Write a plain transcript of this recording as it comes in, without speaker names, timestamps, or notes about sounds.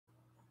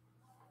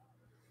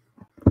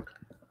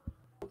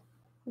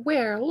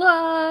We're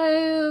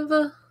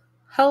live!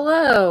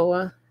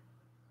 Hello.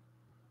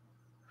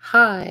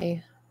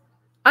 Hi.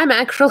 I'm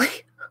not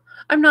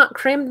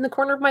crammed in the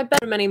corner of my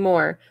bedroom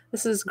anymore.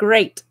 This is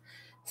great.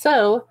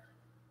 So,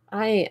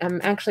 I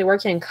am actually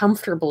working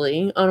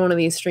comfortably on one of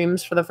these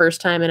streams for the first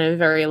time in a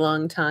very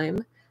long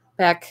time,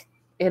 back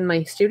in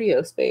my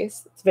studio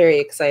space. It's very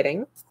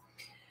exciting.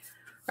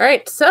 All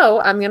right,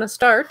 so I'm going to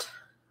start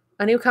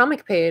a new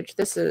comic page.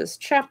 This is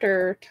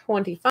chapter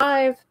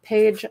 25,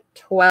 page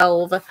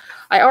 12.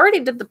 I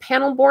already did the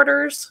panel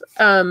borders.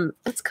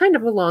 It's kind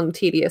of a long,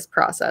 tedious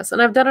process,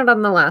 and I've done it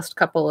on the last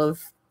couple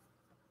of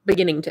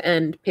beginning to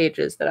end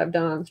pages that I've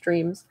done on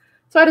streams.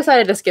 So I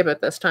decided to skip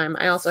it this time.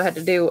 I also had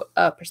to do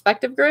a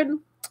perspective grid.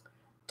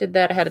 Did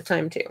that ahead of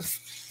time too.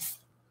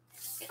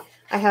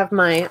 I have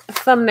my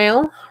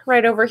thumbnail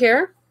right over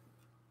here.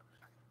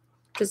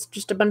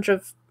 Just a bunch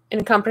of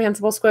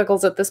incomprehensible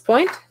squiggles at this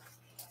point.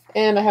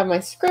 And I have my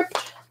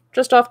script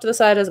just off to the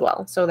side as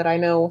well, so that I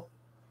know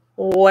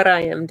what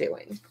I am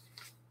doing.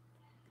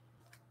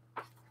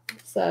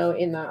 So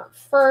in that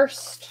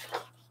first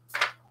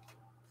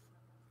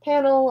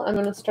panel, I'm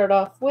going to start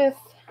off with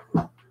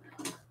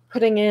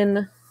putting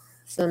in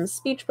some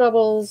speech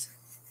bubbles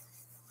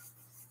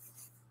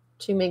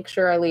to make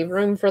sure I leave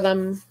room for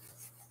them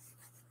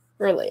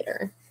for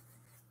later.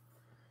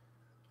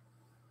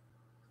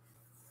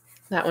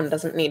 That one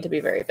doesn't need to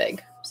be very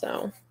big,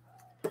 so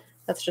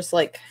that's just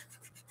like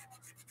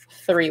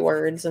 3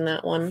 words in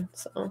that one,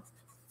 so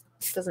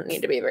it doesn't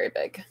need to be very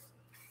big.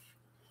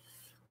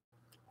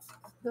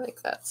 I feel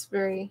like that's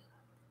very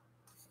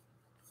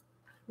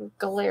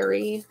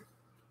glary.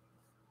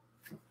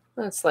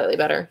 That's slightly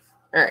better.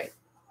 All right.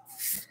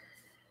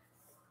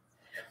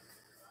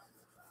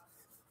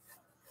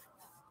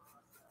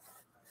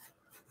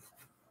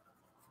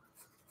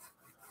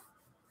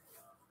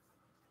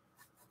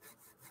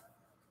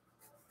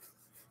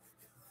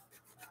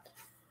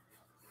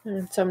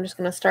 And so I'm just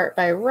going to start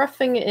by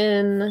roughing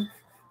in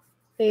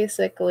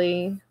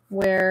basically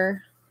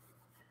where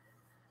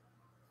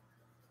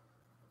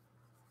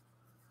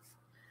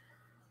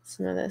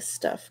some of this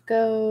stuff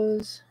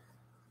goes.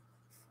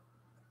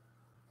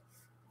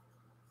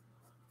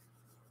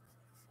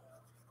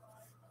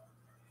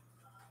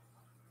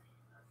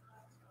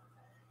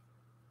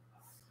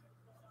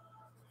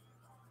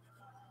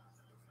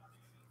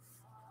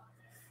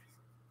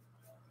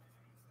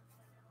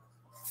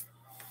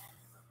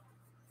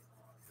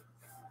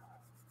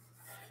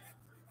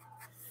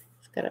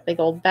 Got a big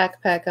old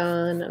backpack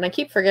on, and I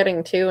keep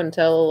forgetting too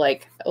until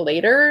like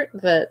later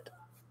that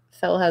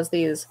Fell has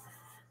these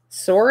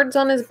swords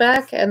on his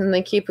back, and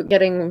they keep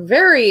getting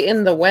very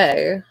in the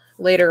way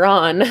later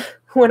on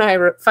when I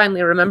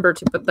finally remember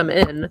to put them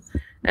in,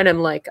 and I'm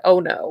like, oh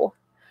no,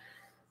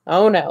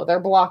 they're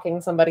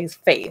blocking somebody's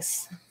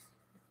face.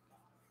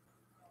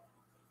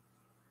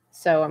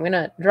 So I'm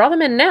gonna draw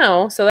them in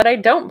now so that I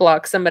don't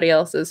block somebody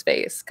else's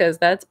face, because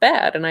that's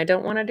bad and I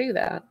don't want to do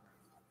that.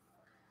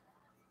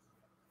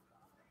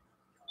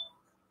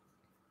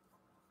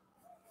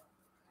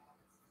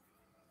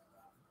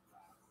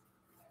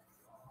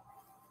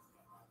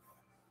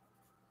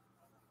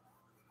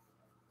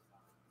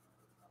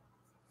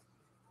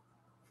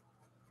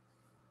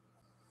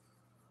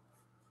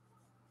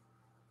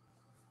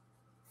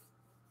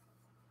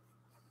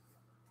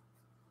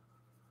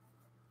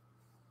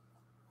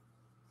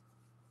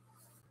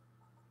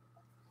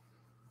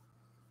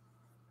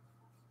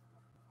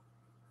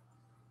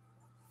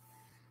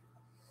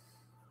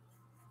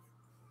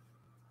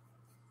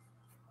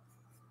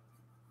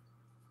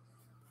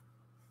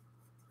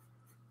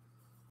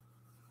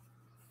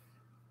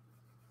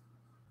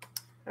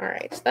 All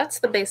right, that's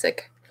the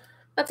basic.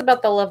 That's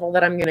about the level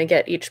that I'm going to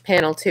get each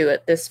panel to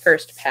at this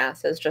first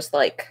pass, is just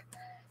like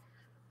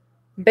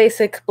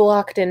basic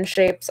blocked in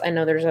shapes. I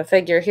know there's a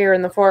figure here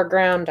in the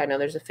foreground. I know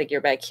there's a figure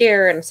back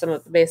here, and some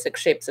of the basic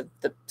shapes of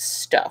the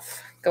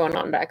stuff going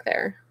on back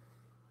there.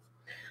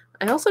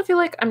 I also feel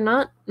like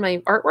my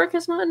artwork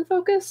is not in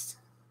focus.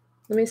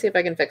 Let me see if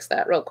I can fix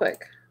that real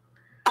quick.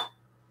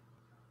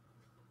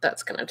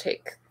 That's going to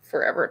take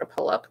forever to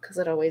pull up because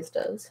it always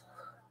does.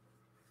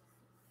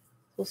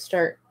 We'll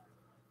start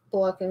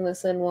blocking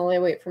this in while I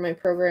wait for my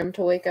program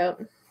to wake up.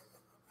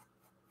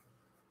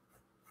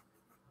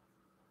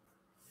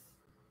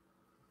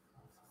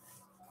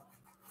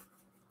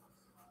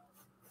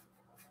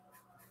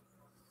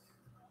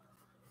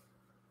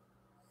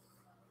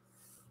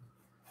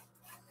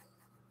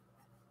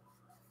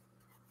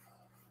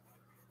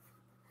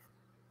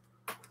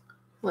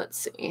 Let's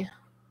see.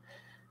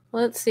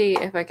 Let's see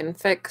if I can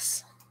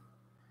fix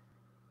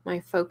my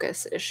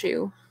focus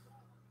issue.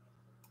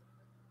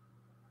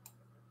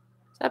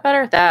 Is that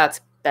better?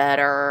 That's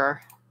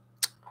better.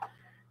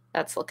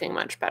 That's looking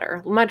much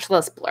better. Much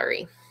less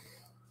blurry.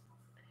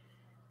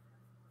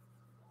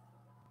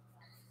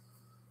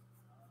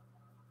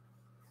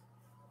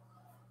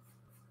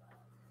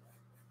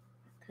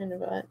 Kind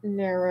of a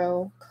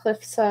narrow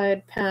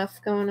cliffside path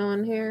going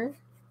on here.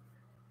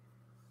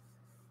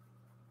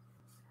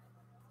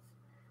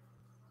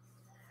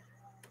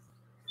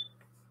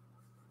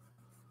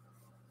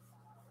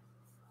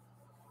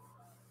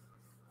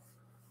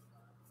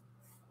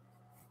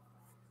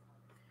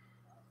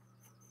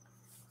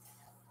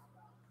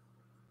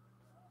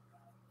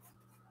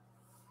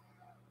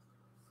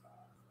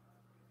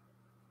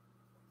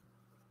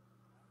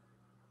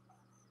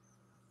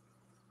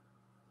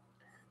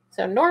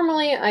 So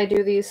normally I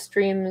do these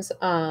streams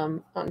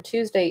on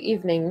Tuesday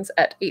evenings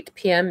at 8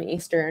 p.m.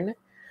 Eastern.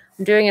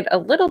 I'm doing it a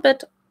little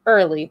bit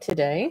early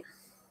today.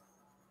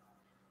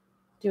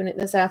 Doing it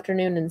this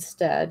afternoon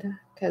instead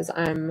because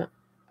I'm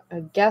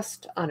a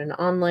guest on an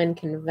online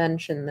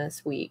convention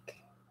this week.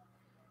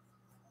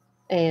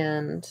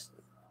 And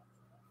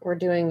we're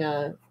doing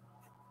a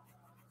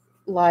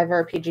live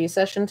RPG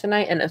session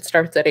tonight, and it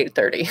starts at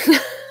 8:30.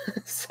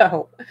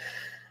 So,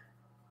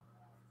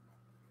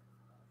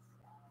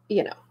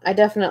 I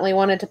definitely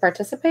wanted to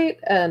participate,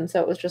 and so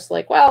it was just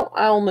like, well,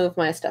 I'll move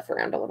my stuff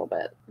around a little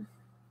bit.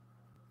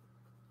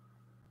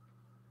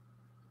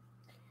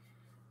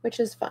 Which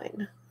is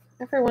fine.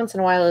 Every once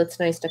in a while, it's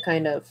nice to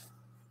kind of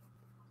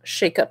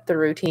shake up the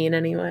routine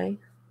anyway.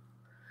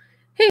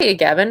 Hey,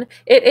 Gavin.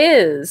 It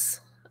is.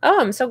 Oh,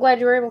 I'm so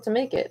glad you were able to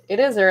make it. It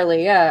is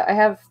early, yeah. I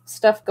have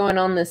stuff going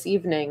on this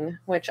evening,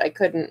 which I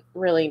couldn't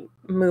really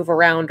move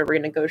around or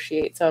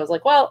renegotiate. So I was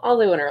like, well, I'll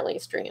do an early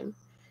stream.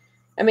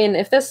 I mean,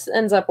 if this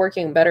ends up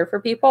working better for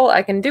people,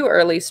 I can do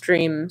early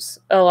streams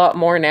a lot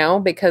more now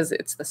because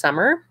it's the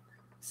summer.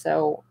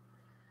 So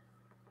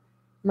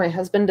my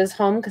husband is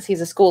home because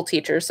he's a school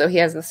teacher, so he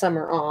has the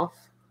summer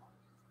off.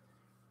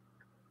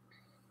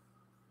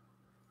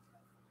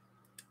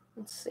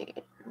 Let's see.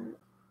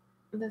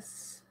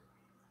 This,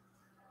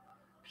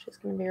 she's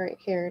going to be right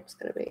here. It's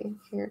going to be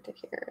here to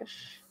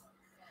here-ish.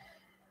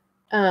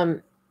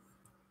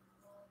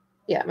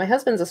 Yeah, my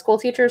husband's a school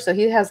teacher, so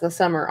he has the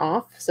summer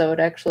off, so it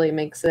actually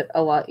makes it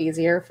a lot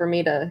easier for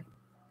me to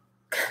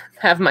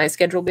have my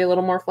schedule be a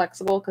little more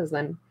flexible, because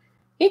then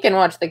he can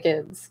watch the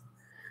kids.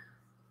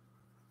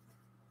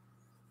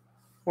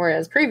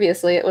 Whereas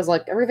previously, it was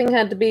like everything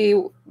had to be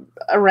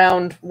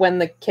around when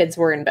the kids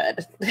were in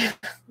bed.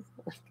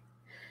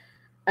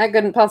 I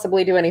couldn't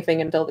possibly do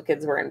anything until the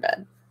kids were in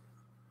bed.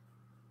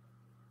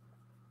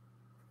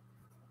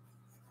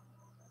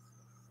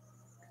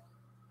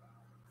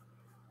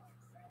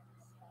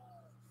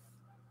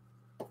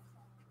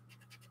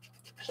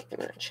 I'm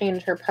going to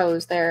change her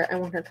pose there. I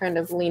want her kind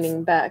of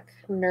leaning back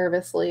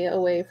nervously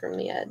away from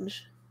the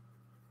edge.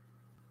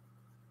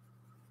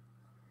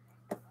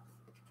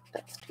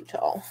 That's too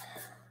tall.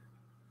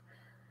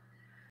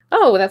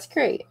 Oh, that's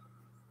great.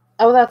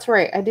 Oh, that's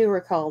right. I do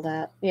recall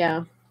that.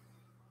 Yeah.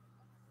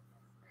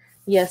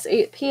 Yes,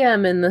 8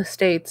 p.m. in the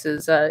States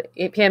is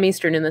 8 p.m.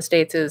 Eastern in the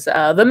States is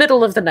the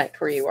middle of the night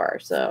where you are.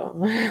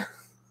 So.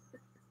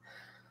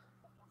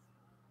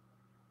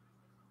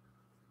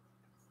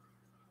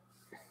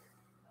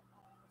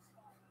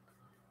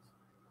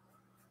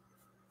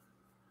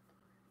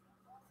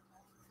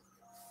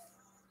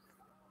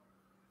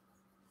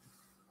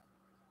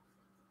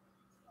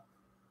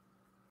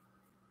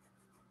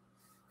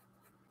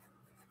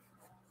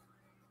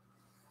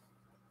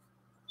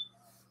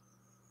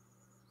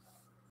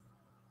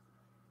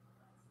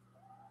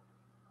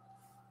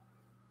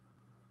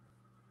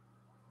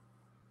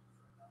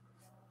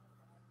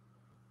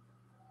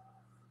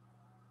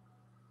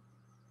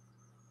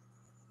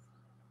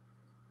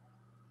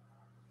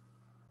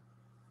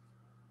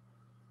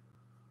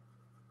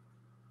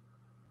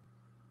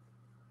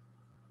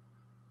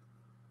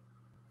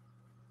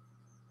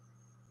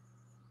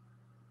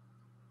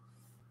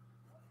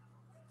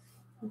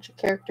 Bunch of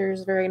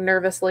characters very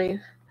nervously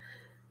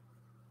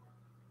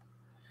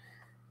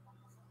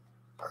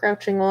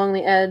crouching along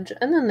the edge,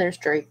 and then there's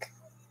Drake,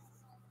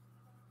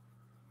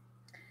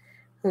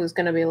 who's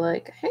gonna be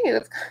like, "Hey,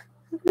 let's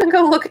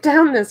go look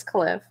down this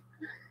cliff.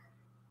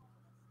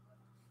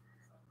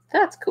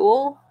 That's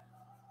cool.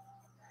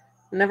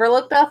 Never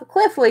looked off a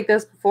cliff like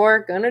this before.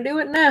 Gonna do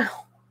it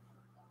now."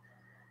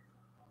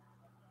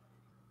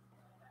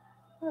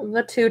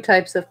 The two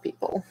types of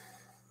people.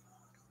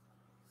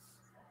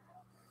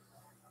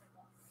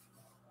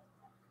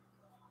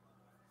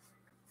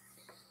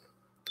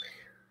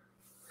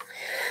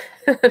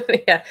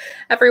 Yeah,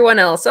 everyone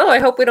else. Oh, I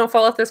hope we don't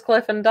fall off this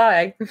cliff and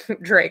die.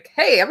 Drake,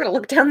 hey, I'm gonna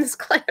look down this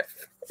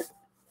cliff.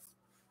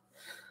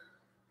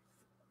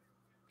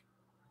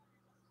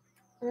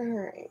 All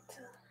right.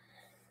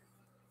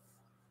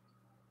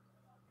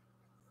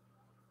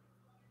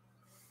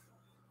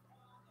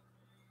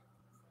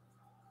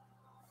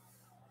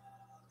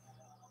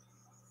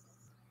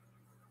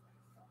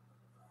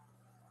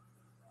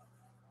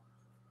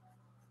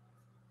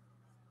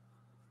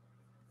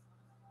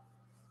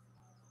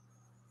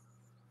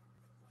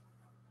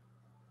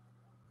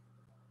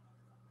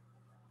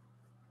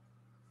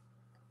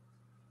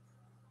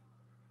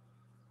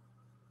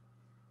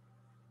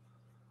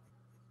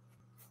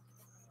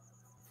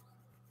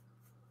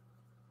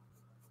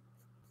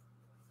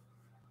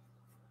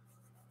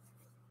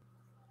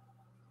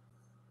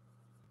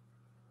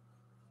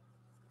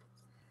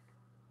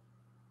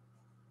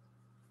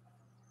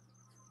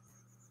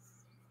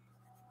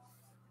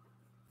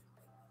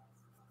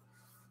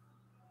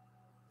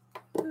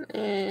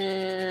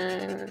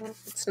 And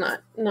it's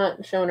not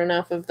shown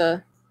enough of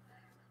the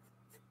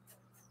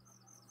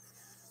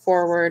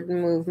forward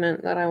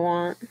movement that I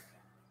want.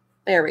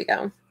 There we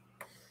go.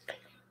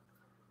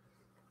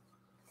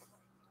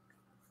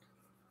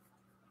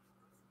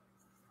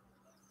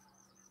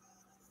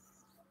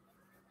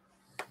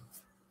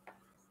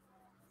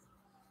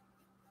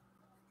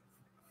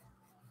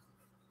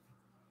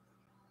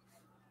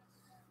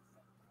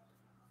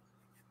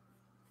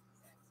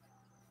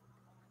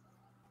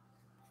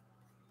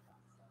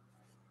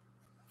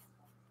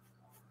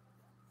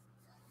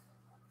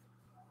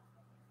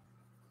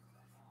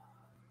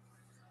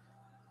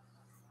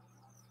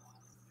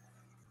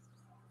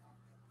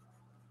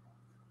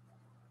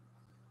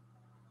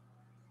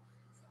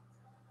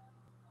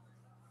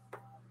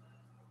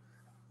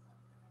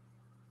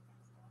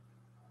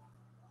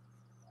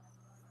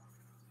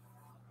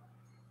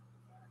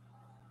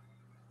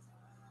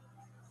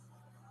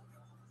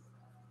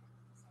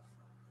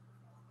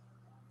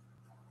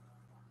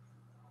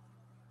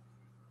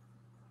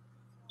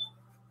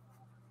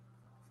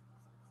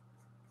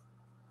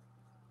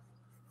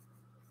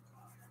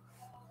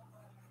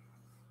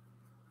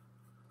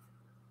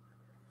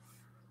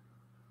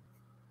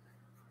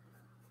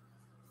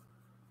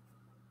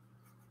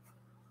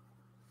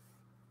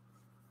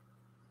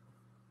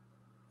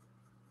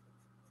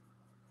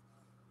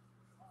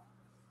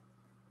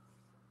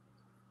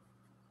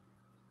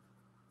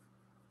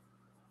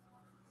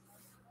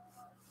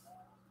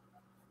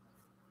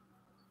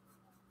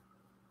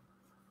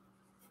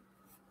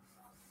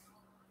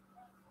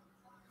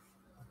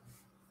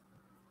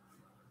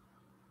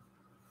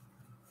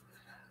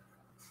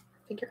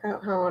 figure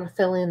out how I want to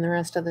fill in the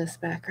rest of this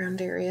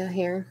background area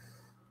here.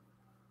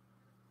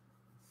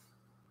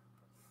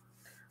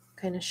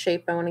 What kind of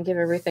shape I want to give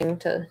everything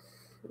to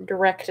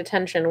direct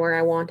attention where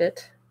I want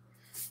it.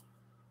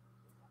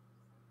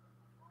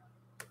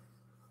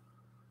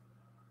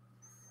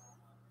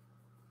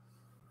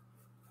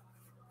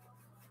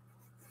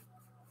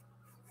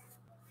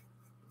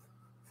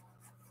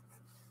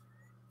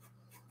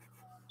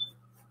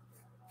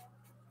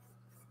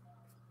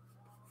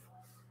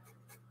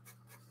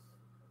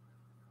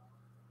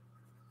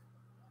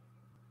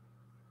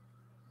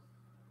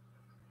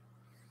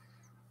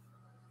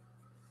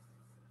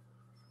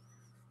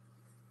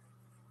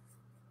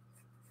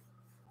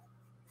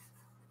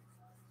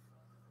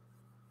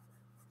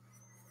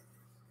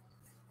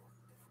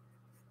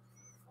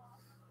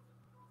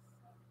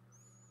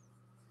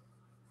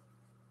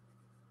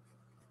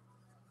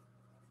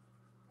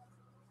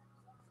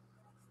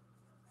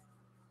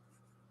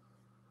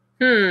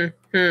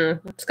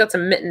 It's got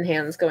some mitten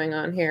hands going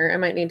on here. I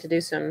might need to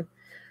do some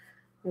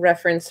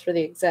reference for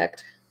the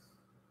exact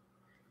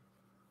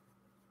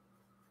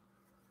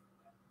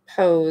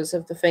pose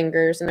of the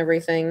fingers and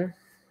everything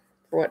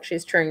for what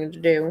she's trying to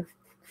do.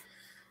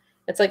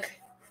 It's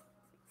like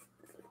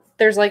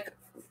there's like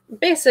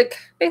basic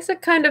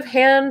kind of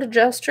hand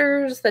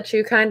gestures that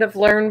you kind of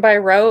learn by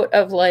rote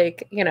of,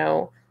 like, you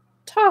know,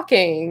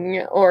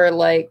 talking or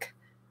like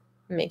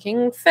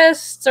making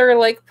fists or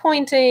like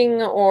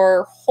pointing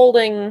or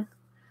holding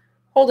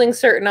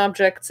certain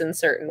objects in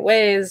certain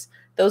ways.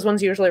 Those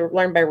ones usually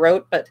learn by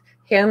rote, but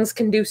hands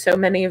can do so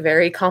many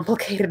very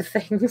complicated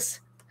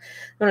things.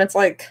 When it's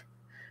like,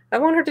 I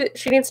want her to,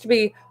 she needs to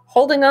be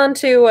holding on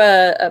to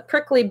a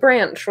prickly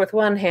branch with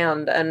one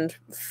hand and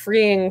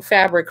freeing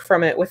fabric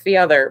from it with the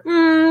other.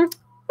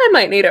 I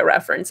might need a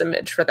reference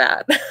image for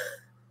that.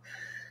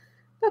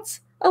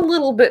 That's a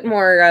little bit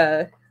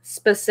more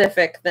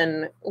specific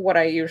than what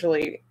I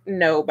usually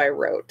know by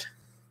rote.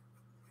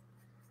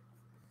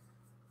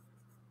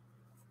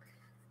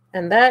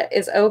 And that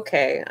is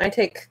okay. I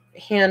take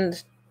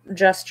hand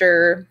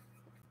gesture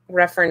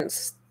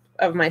reference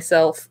of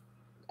myself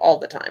all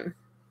the time.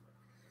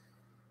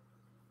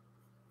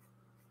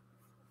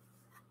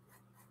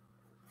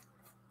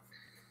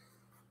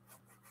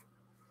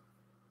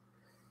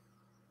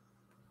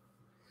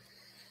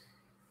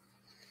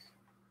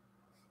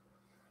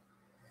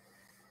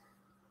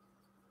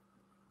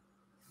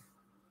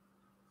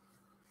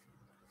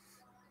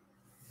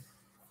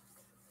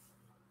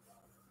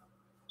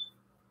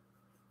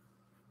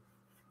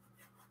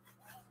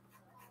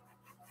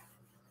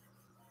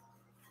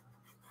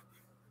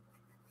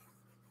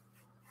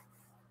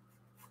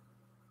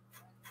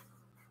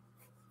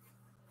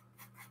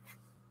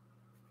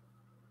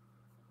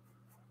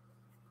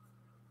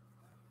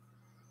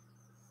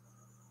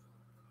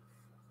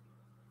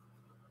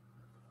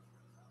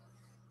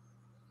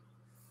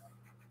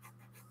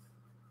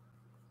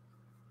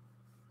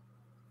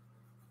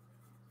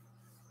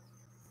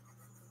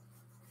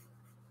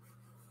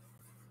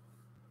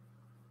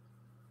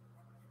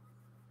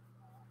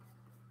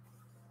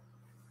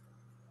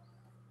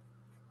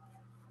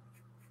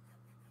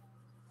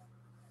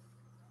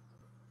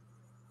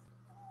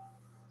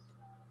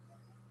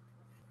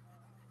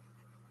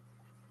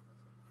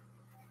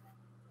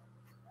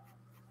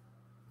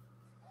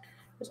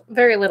 There's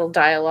very little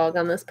dialogue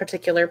on this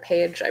particular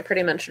page. I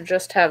pretty much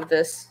just have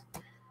this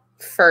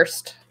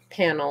first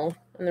panel,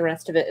 and the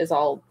rest of it is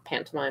all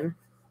pantomime.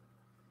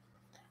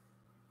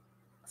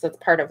 So it's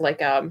part of like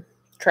a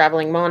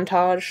traveling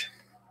montage.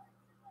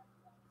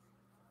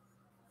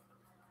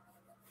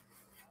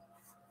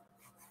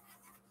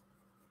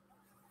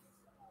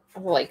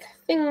 Of like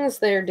things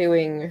they're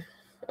doing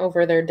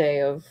over their day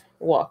of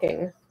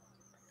walking.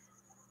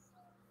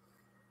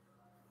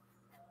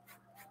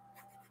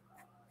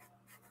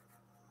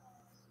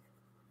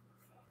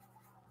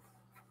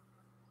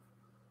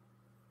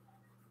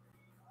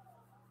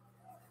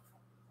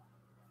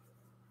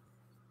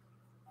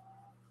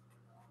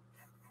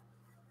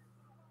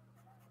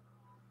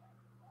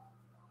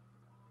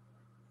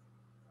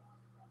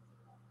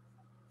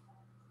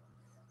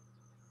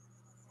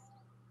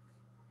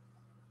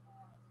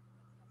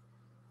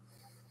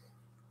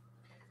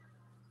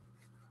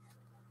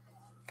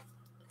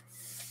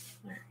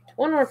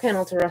 One more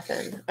panel to rough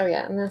in. Oh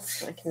yeah, and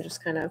this, I can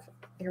just kind of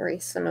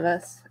erase some of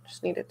this. I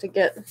just needed to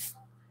get,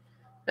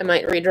 I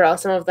might redraw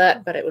some of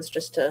that, but it was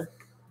just to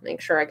make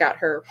sure I got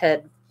her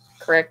head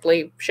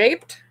correctly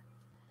shaped.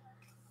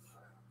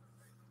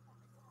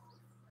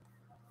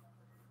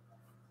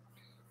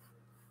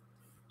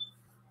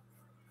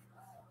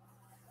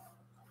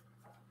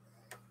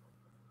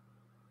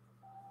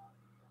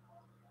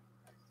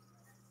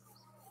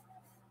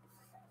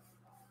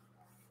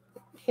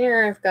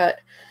 Here I've got,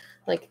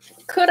 like,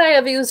 could I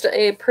have used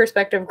a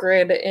perspective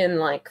grid in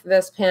like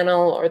this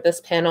panel or this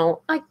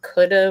panel? I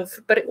could have,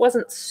 but it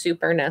wasn't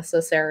super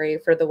necessary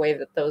for the way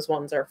that those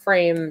ones are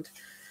framed.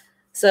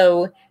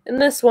 So in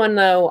this one,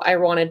 though, I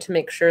wanted to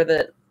make sure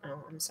that,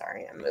 oh, I'm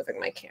sorry, I'm moving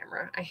my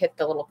camera. I hit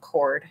the little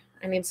cord.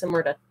 I need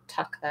somewhere to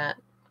tuck that.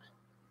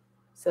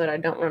 so that I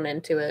don't run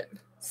into it.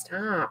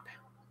 Stop.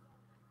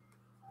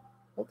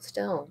 Hold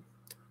still.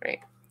 Right.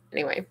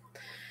 Anyway.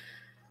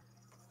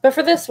 But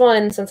for this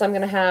one, since I'm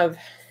going to have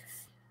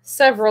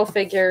several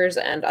figures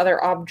and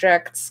other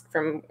objects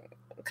from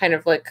kind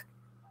of like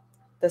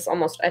this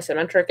almost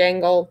isometric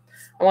angle,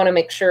 I want to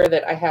make sure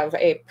that I have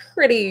a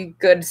pretty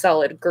good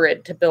solid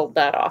grid to build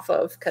that off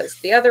of, because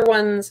the other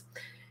ones,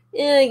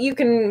 you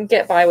can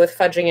get by with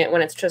fudging it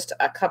when it's just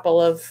a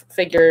couple of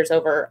figures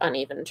over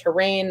uneven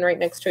terrain right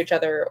next to each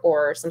other,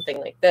 or something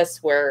like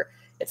this where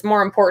it's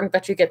more important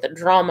that you get the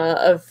drama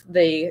of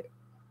the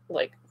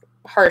like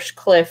harsh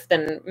cliff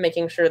than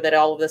making sure that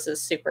all of this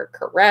is super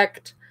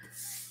correct.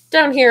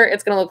 Down here,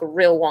 it's going to look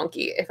real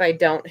wonky if I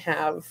don't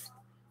have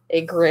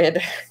a grid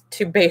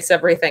to base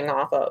everything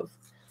off of.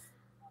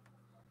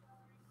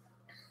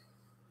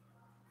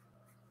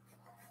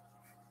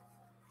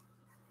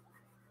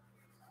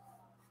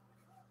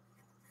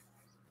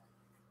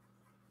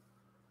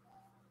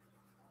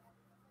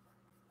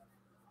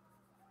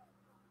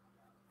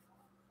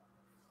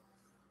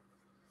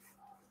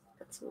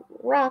 Got some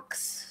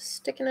rocks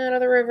sticking out of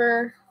the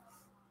river.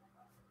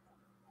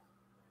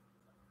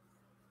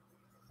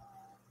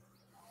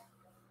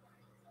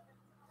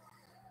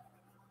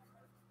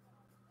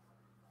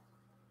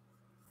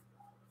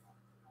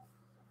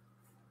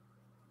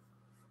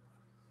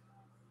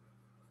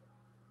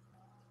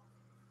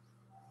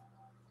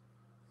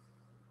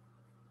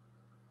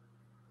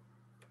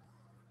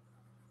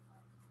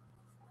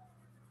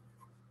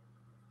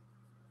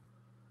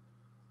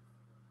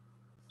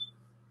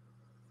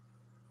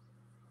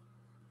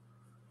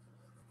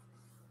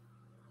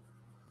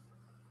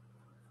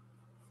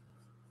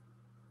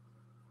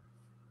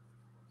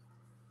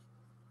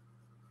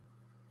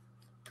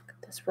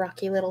 This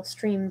rocky little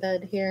stream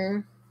bed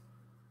here.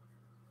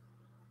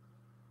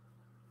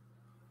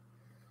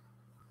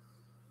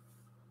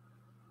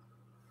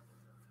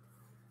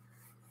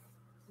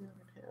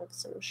 Have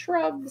some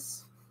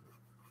shrubs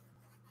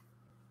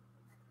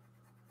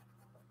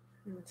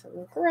and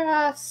some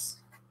grass.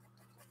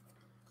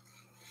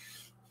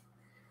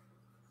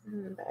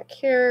 And back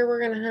here, we're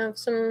going to have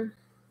some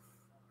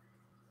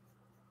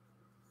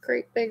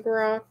great big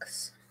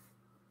rocks.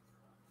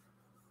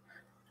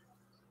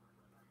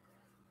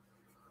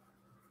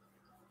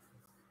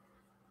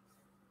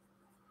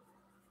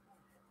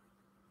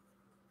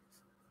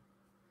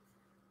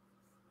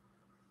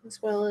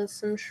 As well as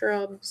some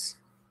shrubs.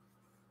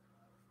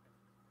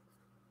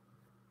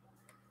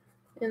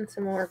 And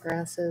some more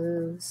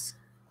grasses.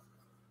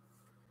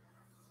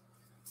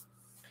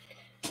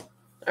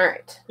 All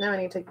right, now I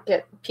need to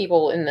get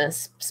people in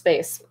this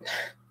space.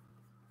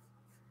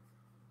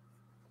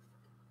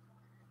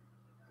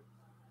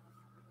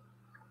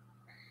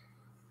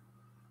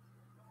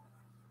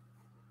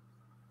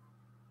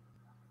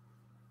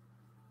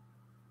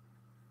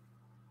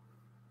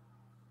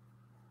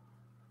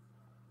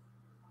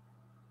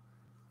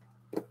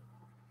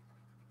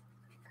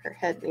 Her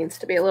head needs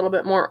to be a little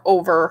bit more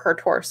over her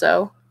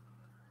torso.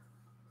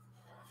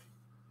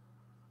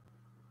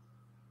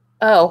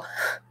 Oh.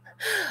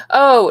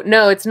 Oh,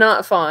 no, it's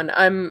not fun.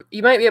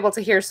 You might be able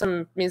to hear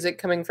some music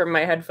coming from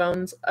my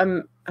headphones.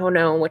 Oh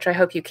no, which I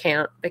hope you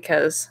can't,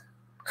 because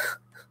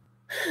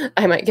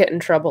I might get in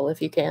trouble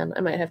if you can.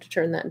 I might have to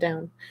turn that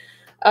down.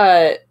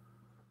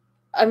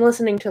 I'm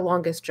listening to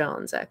Longest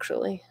Johns,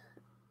 actually.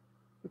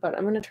 But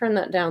I'm going to turn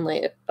that down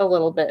a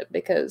little bit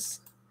because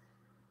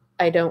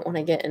I don't want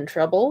to get in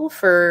trouble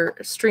for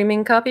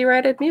streaming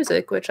copyrighted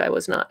music, which I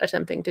was not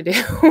attempting to do.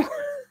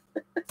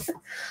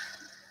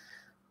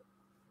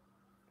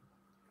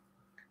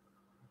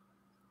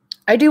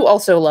 I do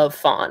also love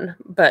Fawn,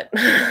 but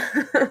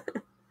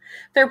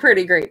they're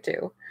pretty great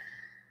too.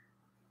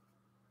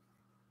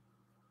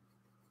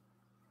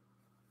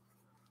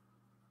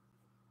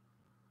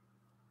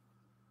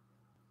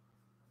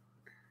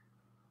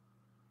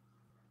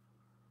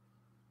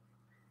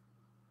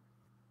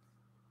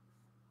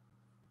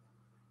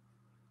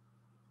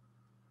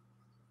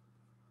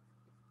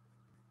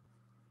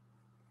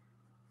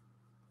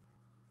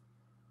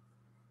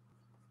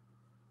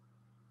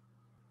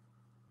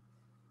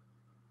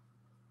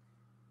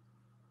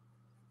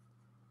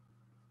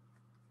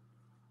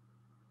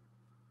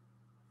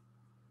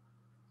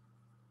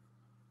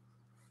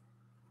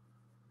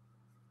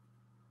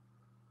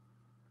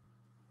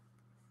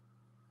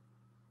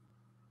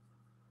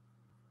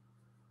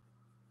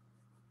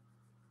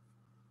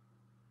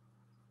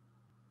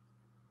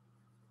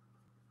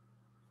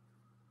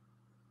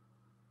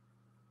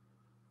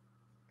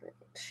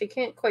 She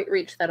can't quite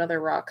reach that other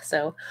rock,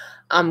 so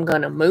I'm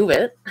gonna move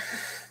it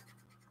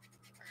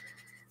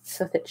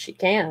so that she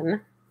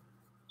can.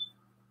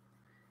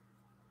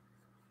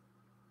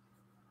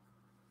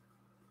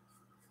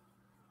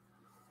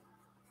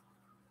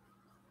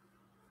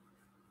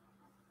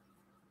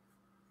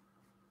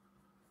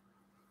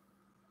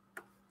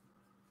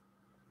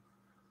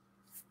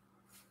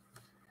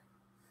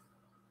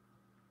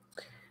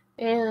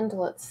 And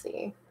let's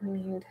see. I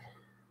need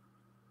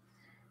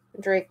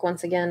Drake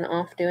once again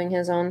off doing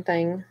his own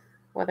thing,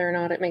 whether or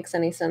not it makes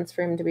any sense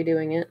for him to be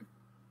doing it.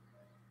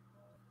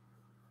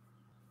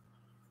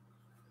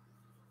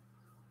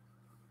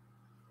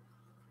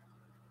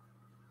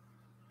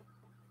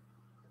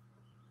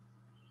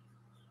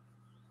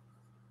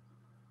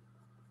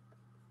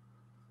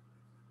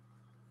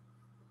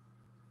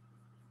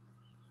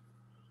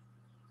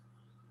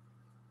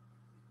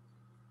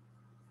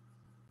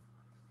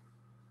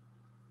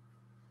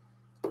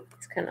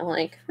 It's kind of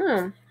like,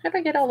 how do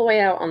I get all the way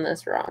out on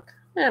this rock?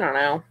 I don't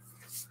know.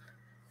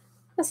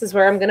 This is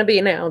where I'm going to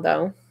be now,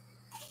 though.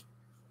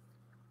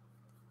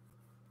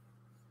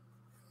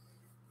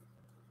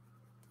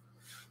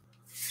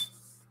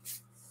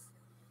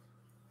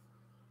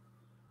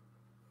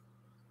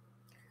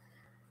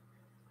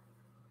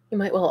 You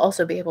might well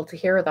also be able to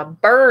hear the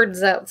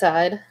birds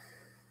outside.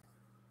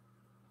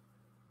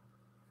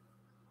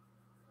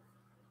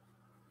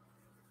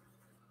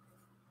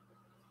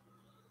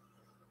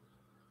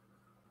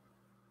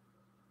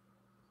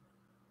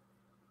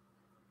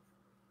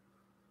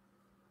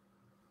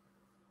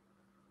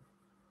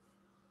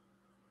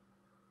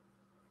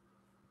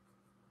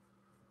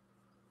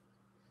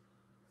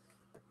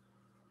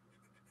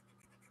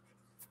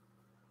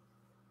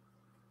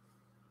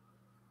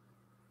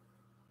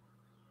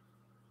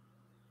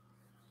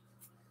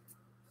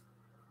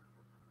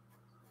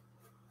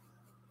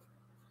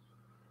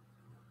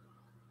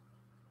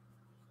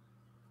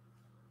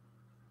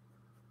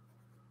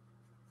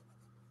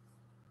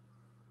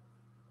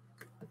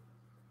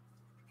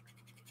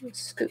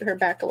 Scoot her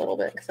back a little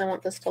bit because I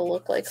want this to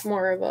look like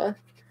more of a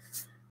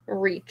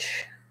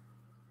reach.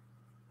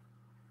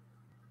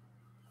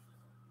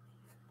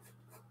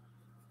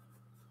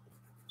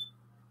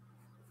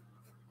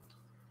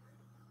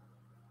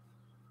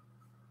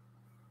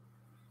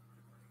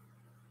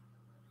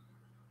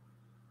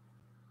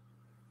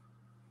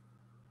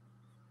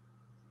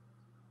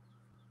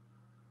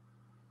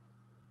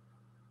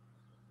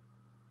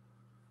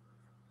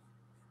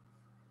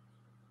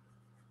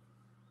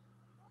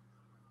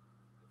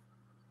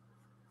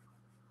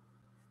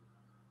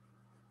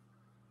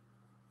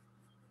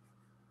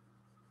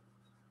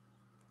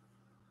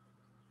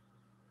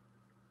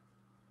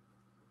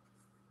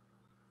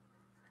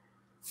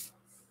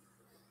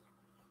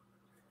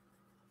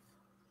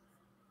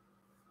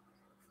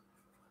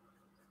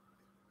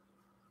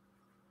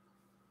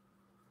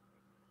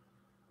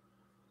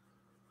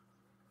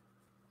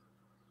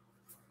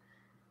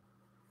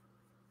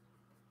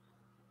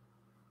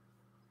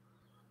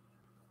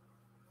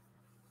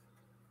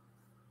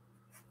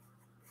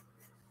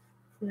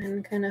 And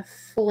then kind of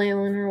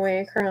flailing her way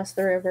across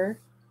the river.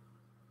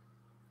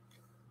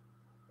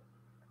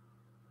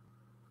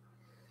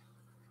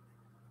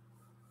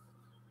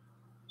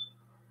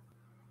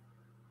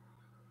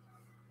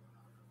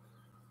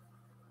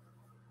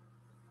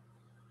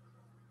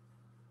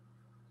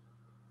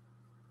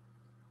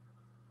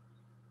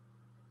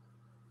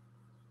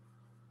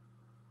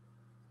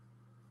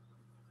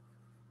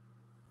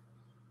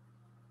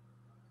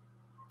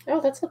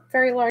 Oh, that's a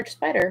very large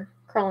spider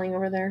crawling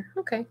over there.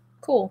 Okay,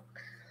 cool.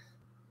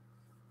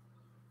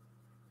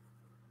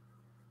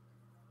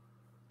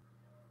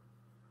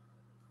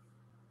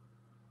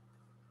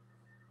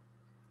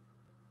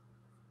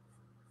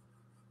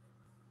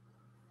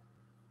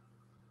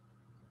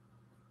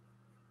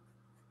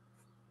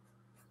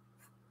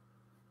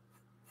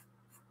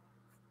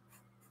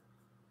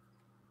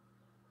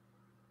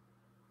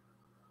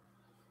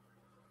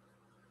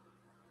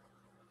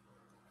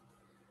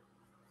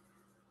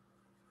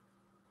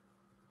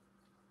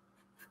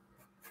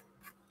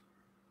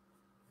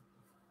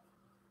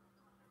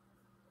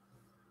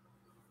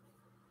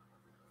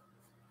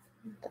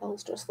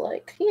 Dell's just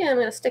like, yeah, I'm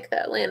gonna stick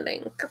that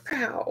landing.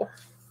 Kapow.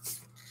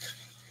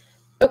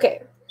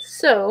 Okay,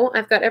 so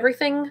I've got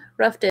everything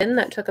roughed in.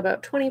 That took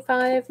about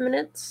 25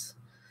 minutes.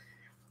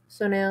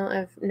 So now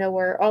I know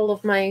where all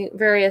of my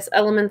various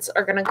elements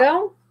are gonna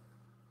go.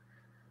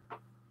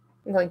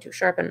 I'm going to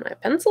sharpen my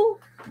pencil.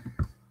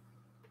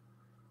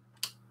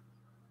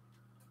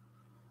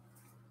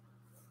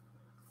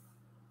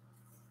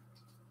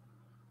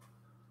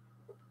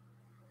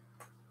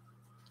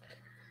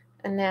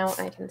 And now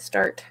I can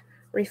start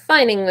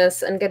refining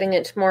this and getting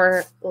it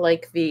more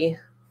like the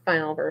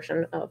final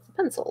version of the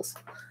pencils.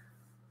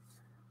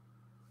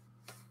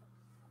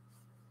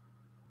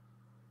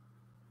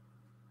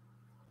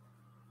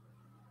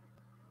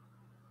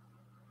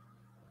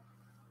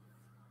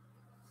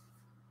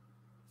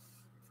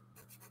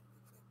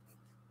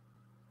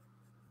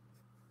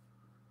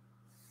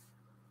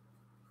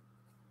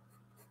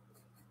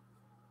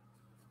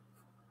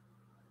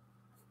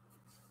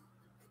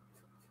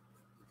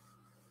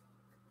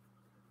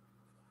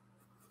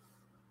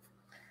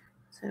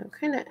 So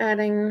kind of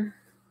adding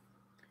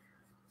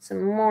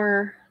some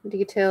more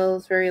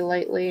details very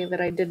lightly that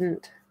I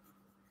didn't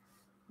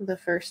the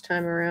first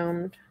time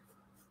around.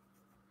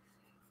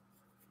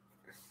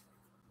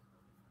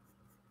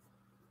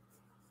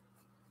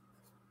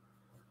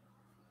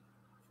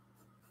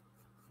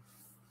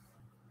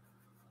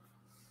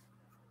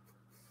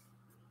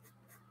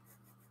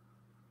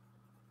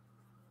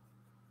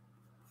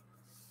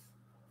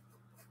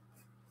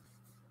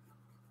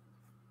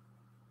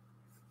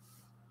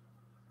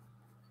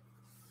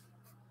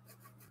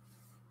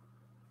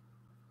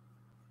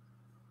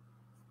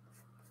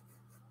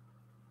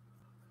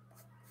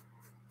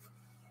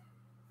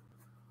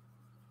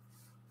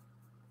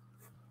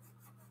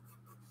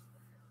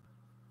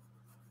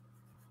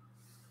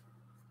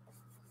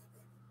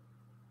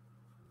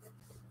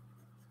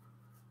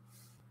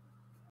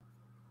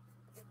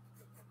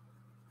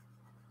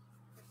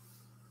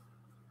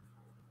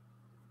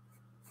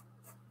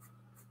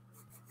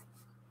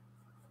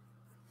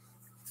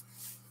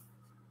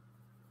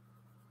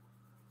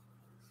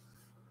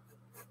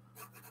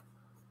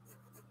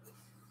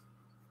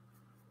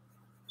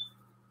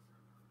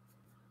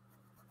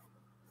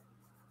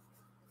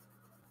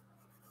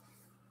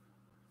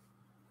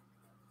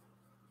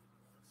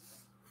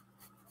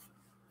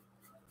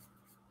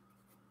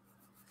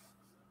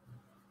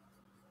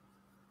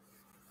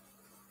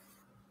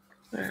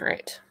 All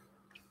right.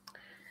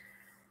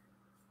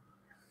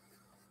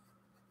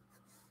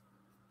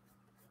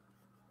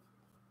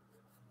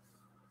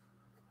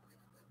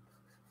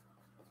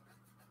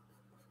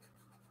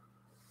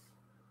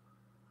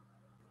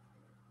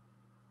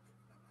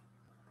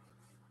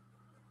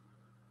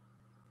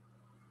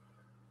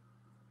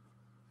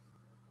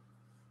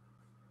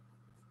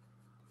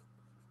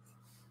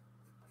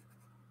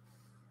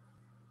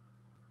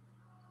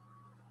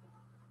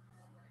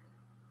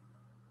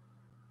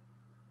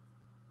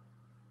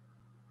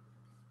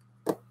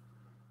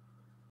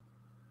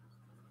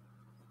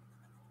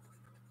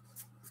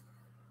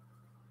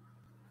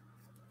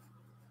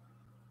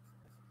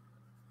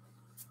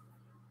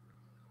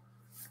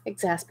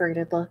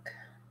 Exasperated look.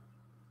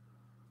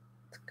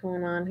 What's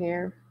going on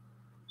here?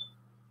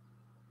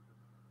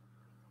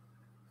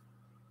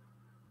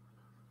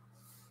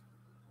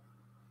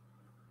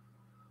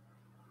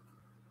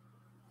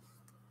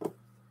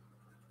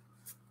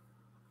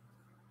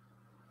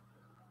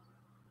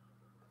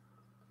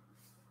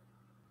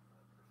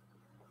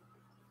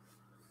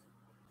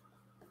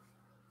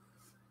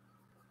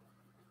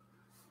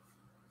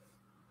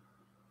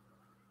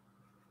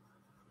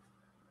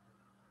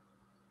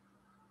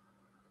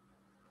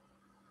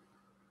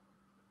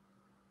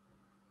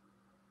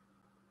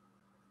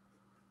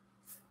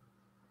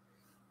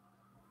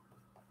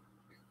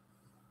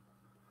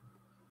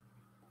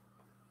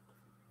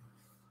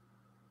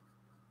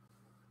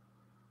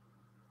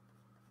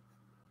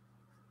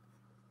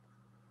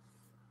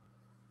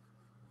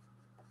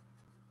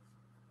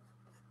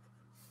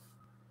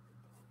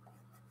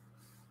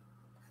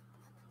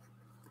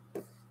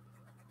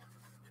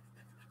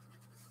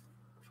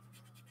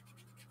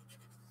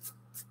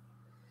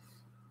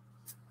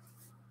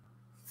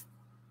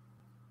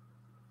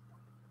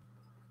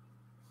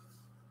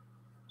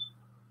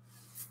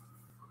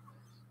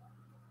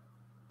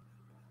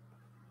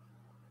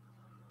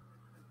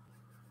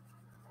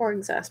 Poor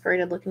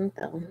exasperated looking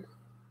Phil.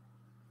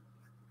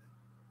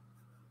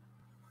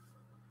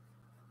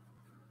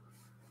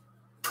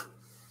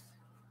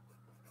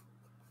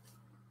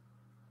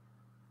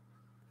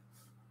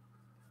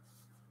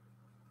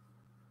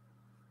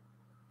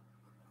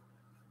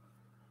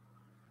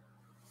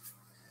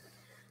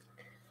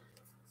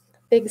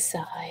 Big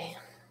sigh.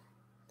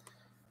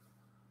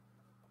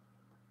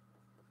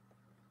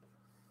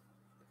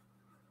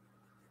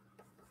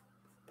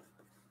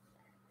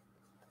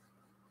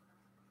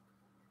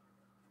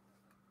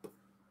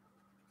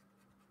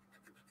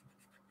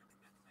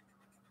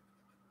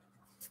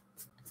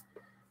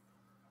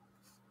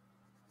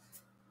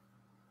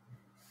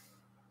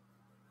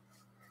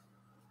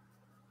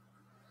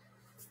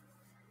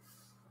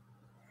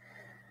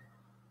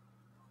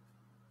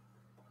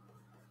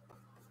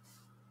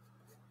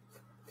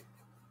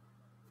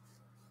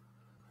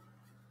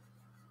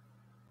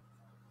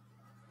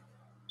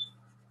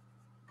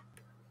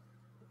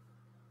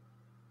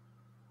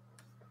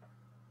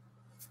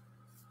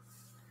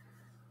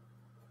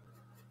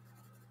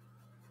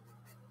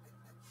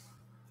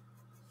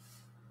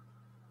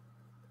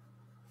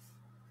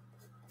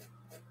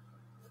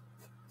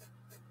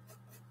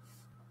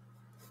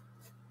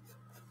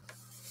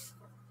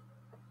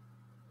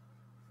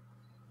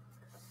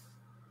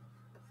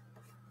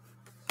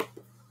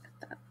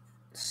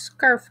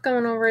 Scarf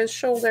going over his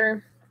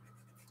shoulder.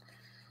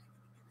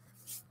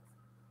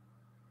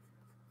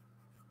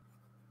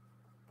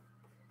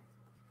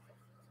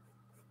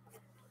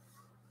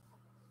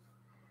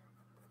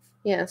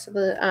 Yeah, so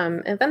the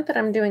event that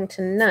I'm doing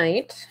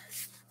tonight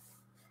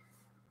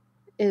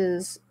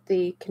is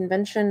the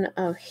Convention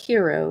of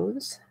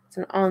Heroes. It's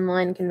an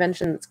online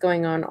convention that's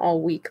going on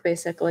all week,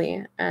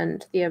 basically,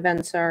 and the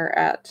events are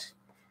at,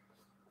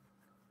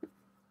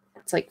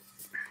 it's like,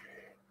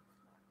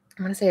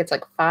 I want to say it's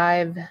like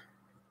 5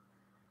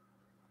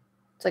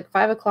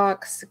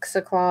 o'clock, 6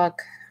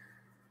 o'clock,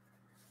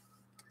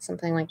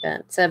 something like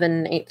that,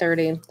 7,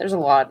 8:30. There's a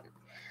lot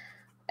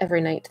every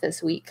night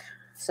this week.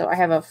 So I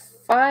have a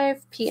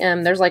 5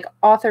 p.m. There's like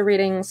author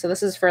readings. So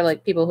this is for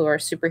like people who are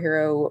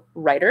superhero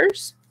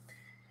writers,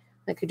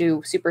 like who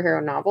do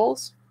superhero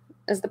novels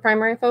as the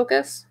primary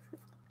focus.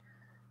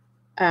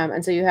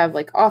 And so you have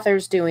like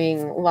authors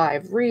doing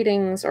live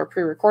readings or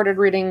pre-recorded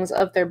readings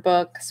of their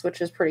books, which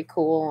is pretty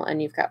cool.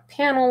 And you've got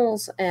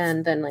panels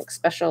and then like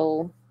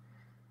special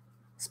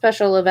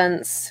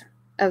events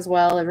as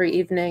well every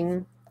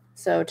evening.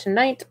 So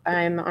tonight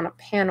I'm on a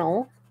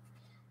panel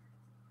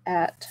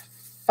at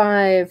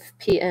 5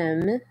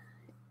 p.m.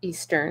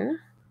 Eastern,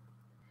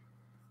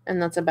 and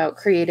that's about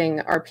creating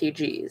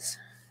RPGs.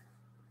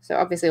 So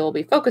obviously we'll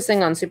be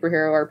focusing on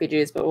superhero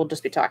RPGs, but we'll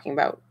just be talking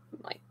about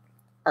like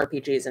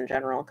RPGs in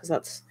general, because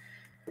that's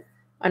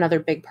another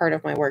big part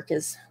of my work,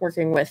 is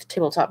working with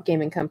tabletop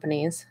gaming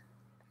companies.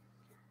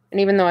 And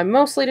even though I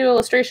mostly do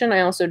illustration,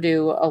 I also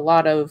do a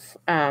lot of,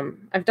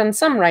 I've done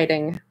some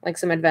writing, like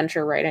some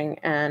adventure writing,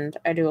 and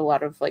I do a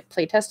lot of like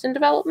playtest and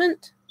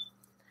development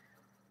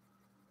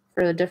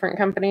for the different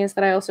companies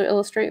that I also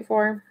illustrate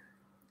for,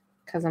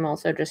 because I'm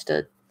also just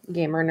a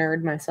gamer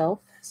nerd myself.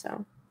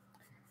 So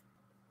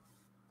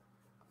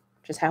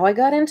which is how I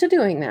got into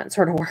doing that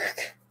sort of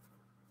work.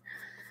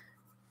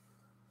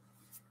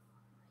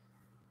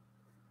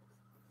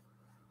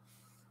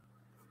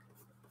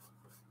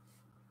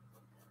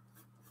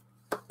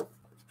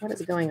 What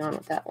is going on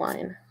with that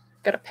line?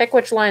 Gotta pick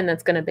which line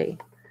that's gonna be.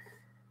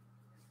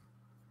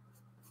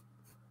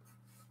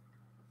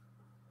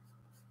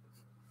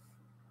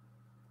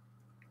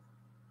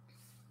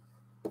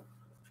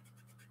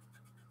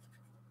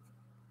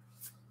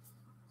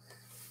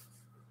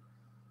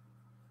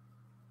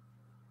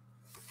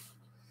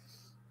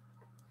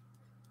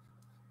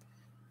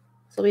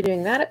 So I'll be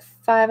doing that at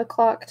 5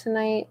 o'clock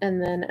tonight,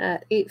 and then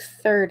at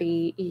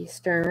 8:30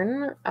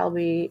 Eastern, I'll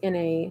be in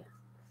a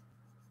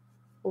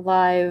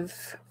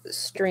live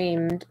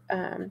streamed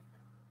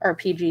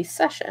RPG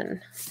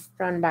session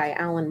run by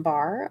Alan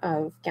Barr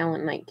of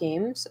Gallant Knight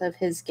Games of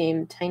his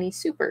game Tiny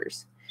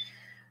Supers.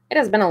 It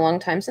has been a long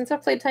time since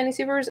I've played Tiny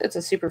Supers. It's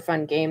a super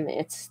fun game.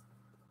 It's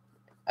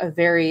a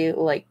very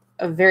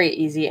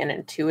easy and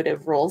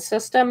intuitive rules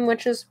system,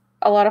 which is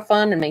a lot of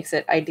fun and makes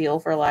it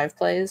ideal for live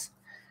plays.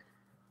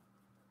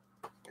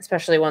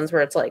 Especially ones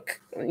where it's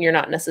like you're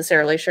not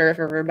necessarily sure if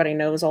everybody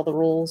knows all the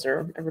rules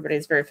or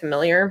everybody's very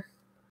familiar.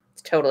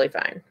 It's totally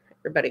fine.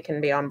 Everybody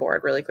can be on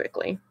board really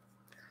quickly.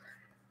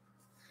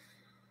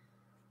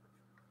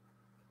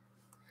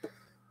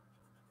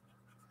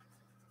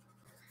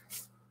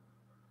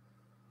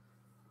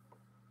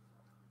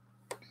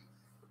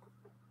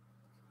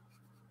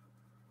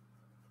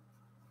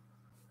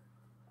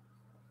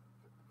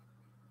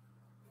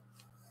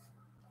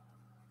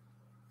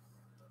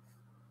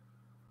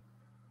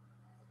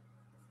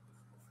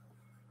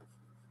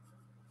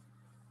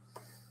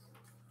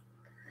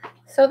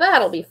 So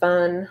that'll be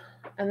fun.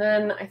 And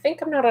then I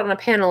think I'm not on a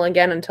panel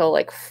again until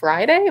like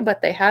Friday,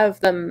 but they have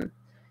them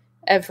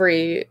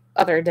every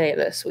other day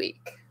this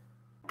week.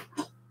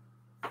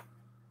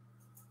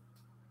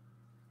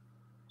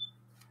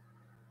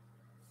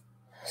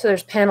 So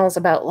there's panels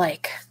about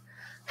like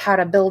how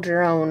to build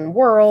your own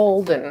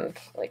world and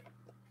like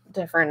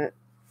different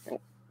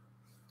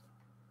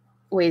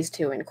ways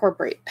to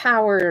incorporate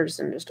powers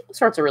and just all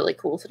sorts of really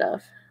cool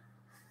stuff.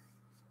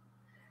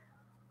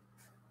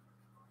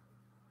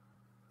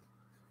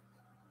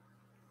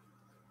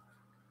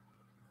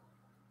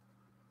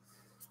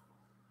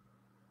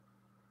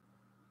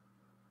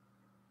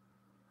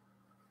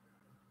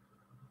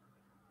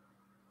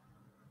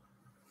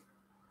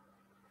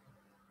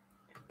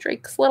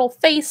 Drake's little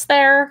face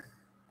there.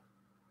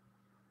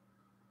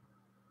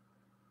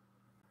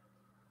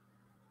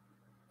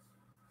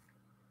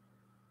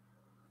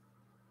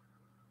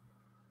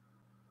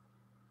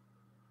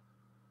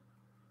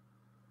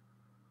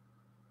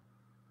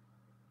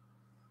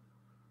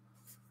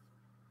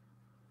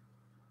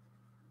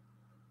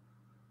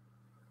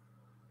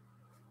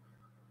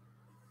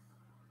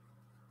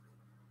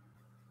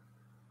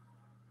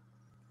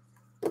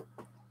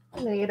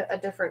 I made a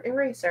different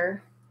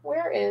eraser.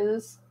 Where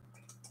is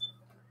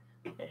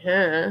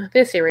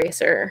this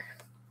eraser?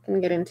 I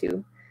can get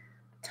into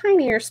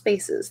tinier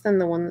spaces than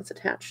the one that's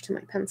attached to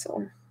my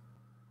pencil.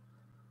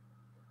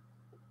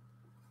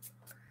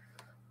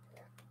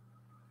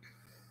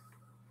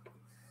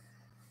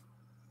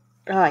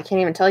 Oh, I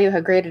can't even tell you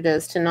how great it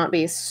is to not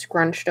be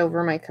scrunched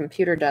over my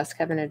computer desk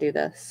having to do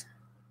this.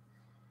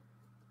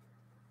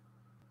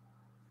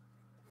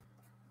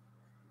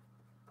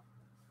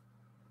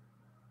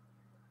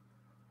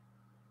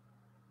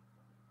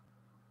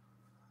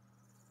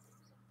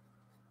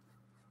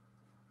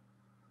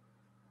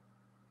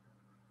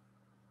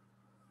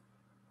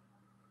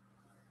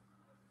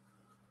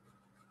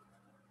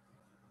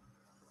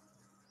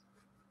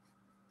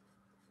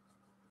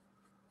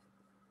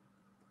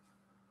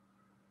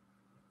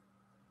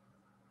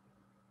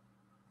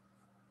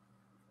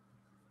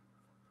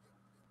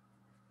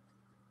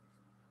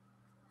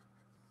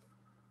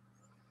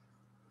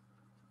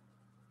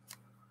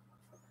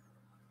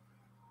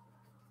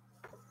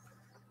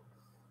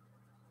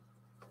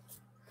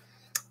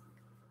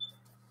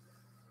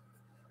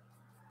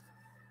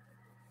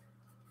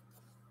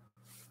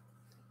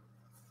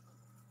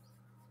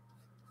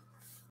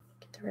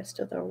 The rest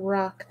of the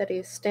rock that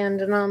he's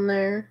standing on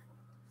there.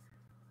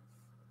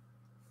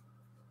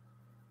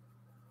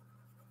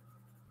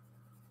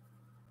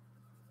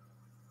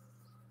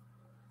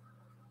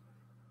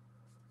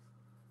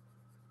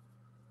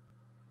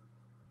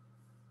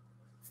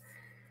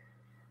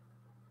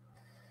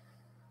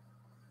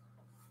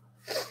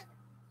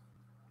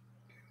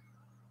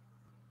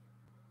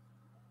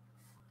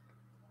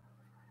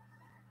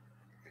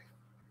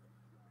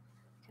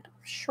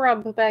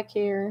 Shrub back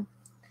here.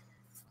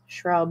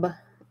 Shrub.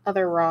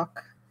 Other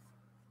rock.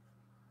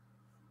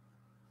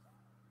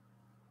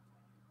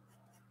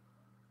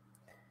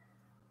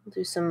 We'll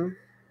do some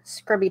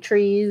scrubby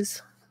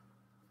trees.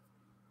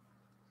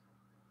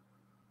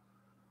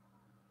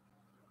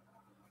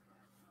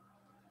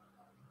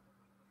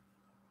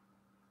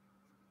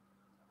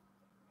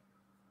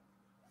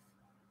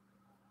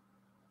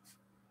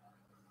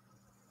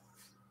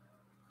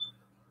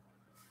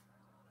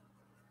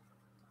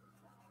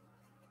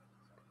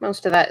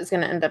 most of that is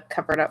going to end up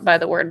covered up by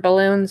the word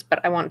balloons,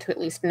 but I want to at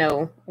least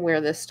know where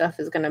this stuff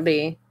is going to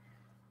be,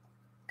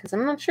 because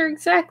I'm not sure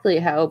exactly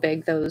how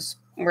big those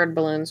word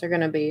balloons are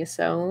going to be,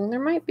 so there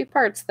might be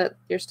parts that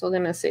you're still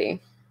going to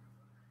see.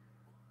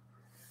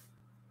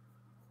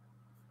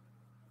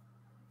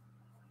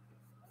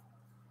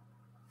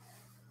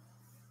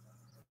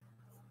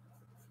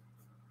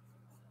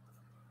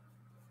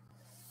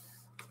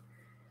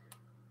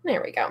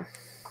 There we go.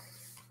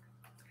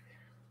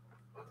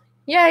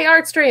 Yay,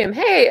 art stream.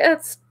 Hey,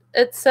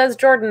 it says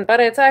Jordan, but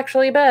it's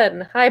actually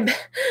Ben. Hi, Ben.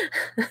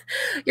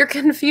 You're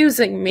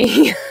confusing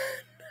me.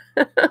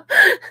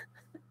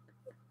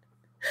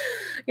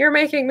 You're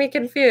making me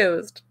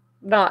confused.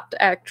 Not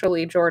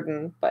actually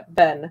Jordan, but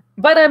Ben.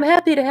 But I'm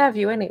happy to have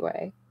you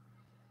anyway.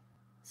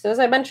 So as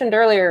I mentioned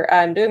earlier,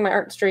 I'm doing my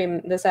art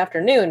stream this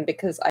afternoon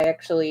because I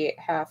actually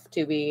have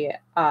to be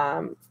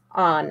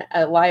on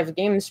a live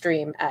game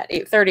stream at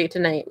 8:30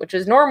 tonight, which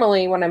is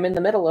normally when I'm in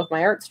the middle of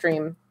my art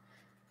stream.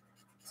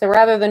 So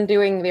rather than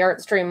doing the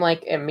art stream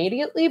like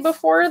immediately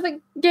before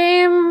the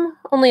game,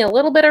 only a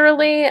little bit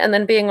early, and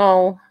then being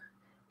all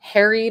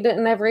harried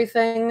and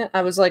everything,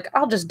 I was like,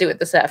 I'll just do it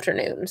this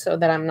afternoon so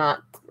that I'm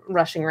not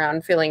rushing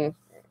around feeling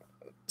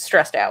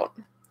stressed out.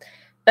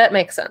 That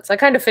makes sense. I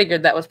kind of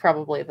figured that was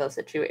probably the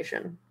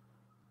situation.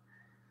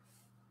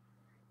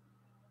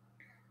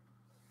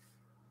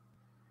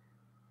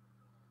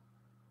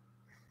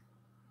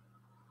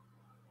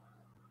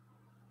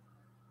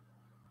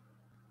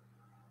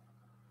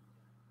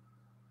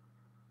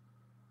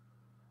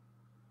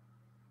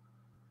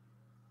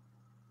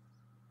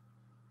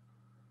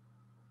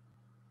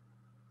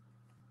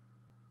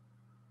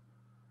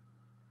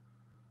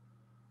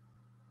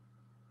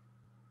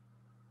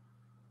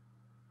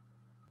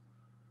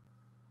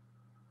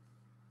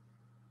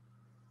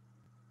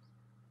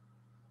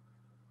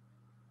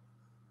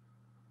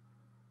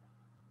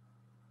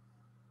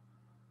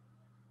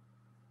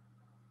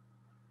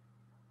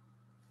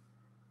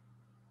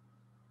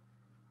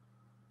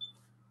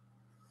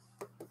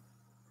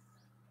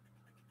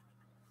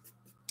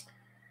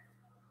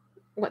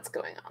 What's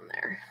going on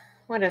there?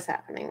 What is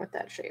happening with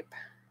that shape?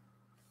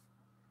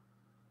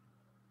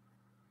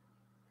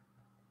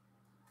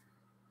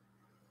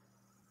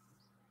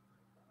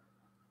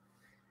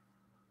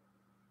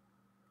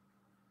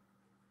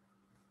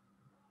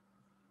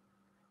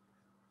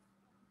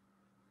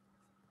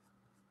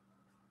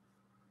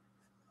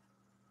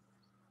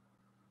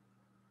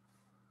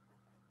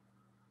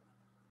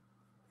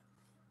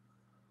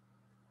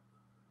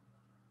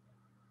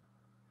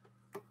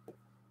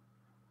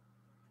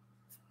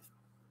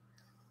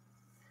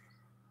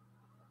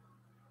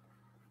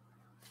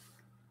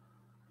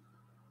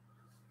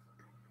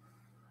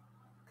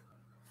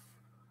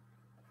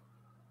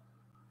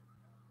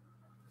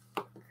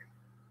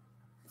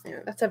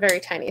 Yeah, that's a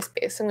very tiny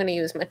space. I'm going to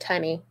use my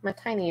tiny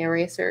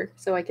eraser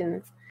so I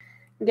can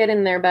get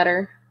in there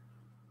better.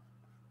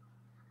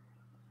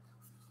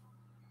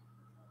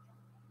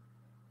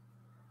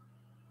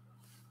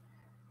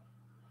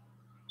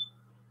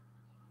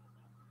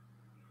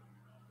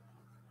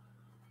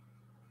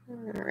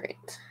 All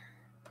right.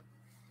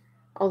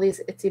 All these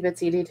itsy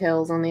bitsy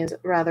details on these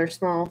rather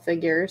small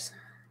figures.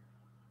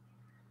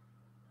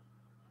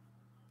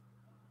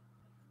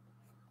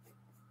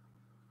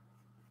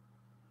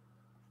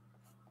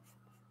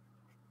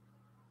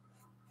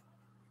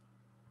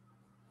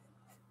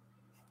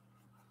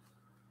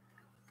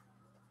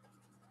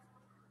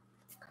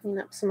 Clean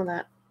up some of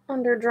that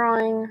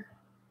underdrawing.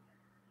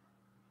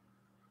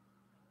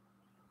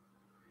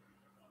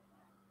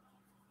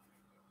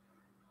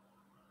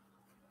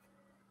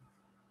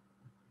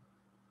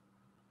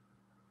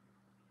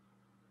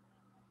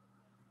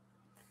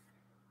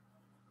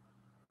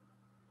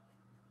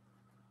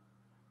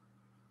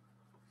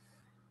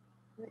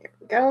 There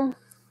we go.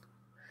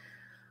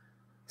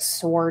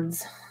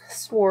 Swords.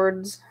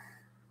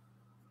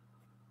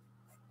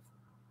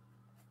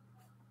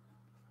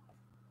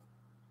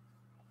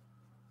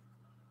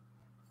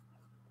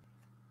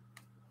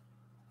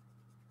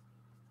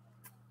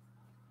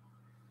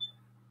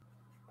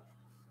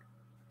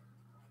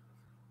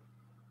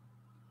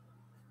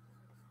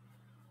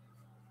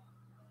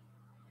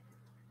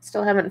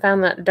 Still haven't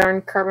found that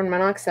darn carbon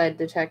monoxide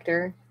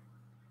detector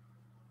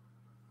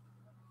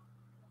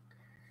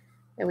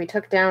that we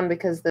took down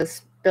because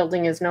this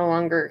building is no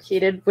longer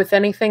heated with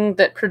anything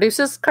that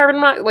produces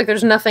carbon monoxide. Like,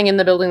 there's nothing in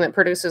the building that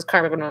produces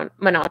carbon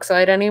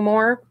monoxide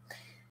anymore.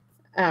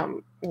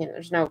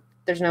 There's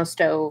no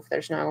stove,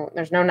 there's no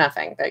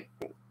nothing that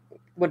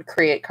would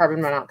create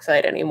carbon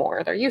monoxide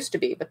anymore. There used to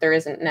be, but there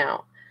isn't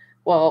now.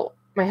 Well,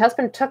 my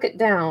husband took it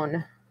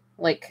down.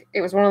 Like,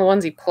 it was one of the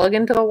ones he plug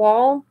into the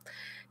wall.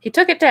 He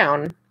took it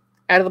down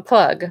out of the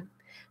plug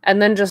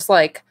and then just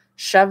like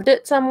shoved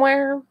it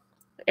somewhere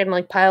in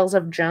like piles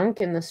of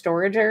junk in the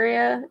storage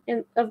area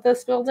of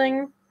this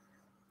building.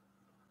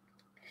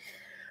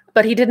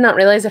 But he did not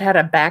realize it had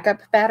a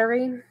backup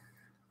battery.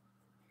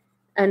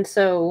 And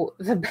so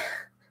the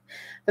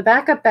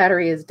backup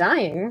battery is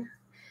dying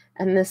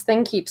and this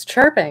thing keeps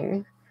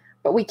chirping,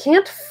 but we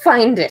can't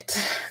find it.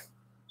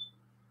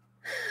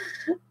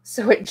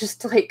 So it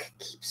just like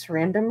keeps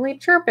randomly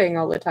chirping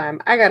all the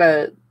time. I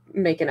gotta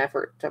make an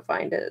effort to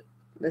find it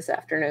this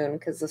afternoon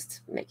because this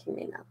is making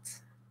me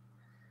nuts.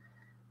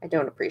 I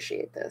don't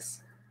appreciate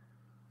this.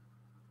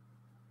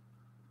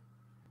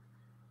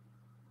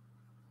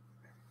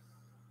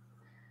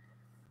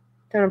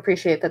 Don't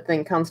appreciate that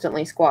thing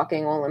constantly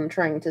squawking while I'm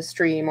trying to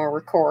stream or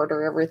record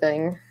or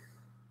everything.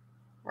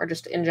 Or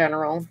just in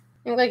general.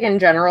 I think like in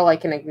general I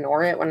can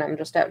ignore it when I'm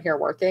just out here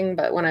working,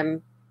 but when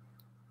I'm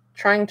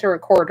trying to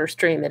record or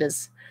stream, it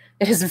is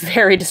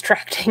very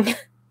distracting.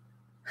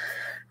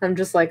 I'm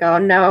just like, oh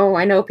no,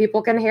 I know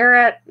people can hear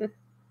it.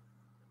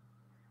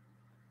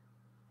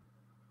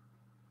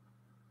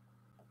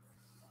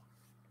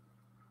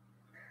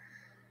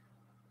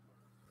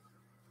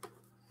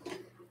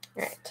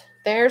 Alright,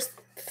 there's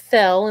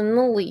Phil in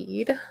the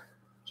lead.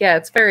 Yeah,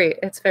 it's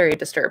very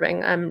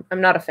disturbing. I'm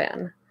not a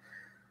fan.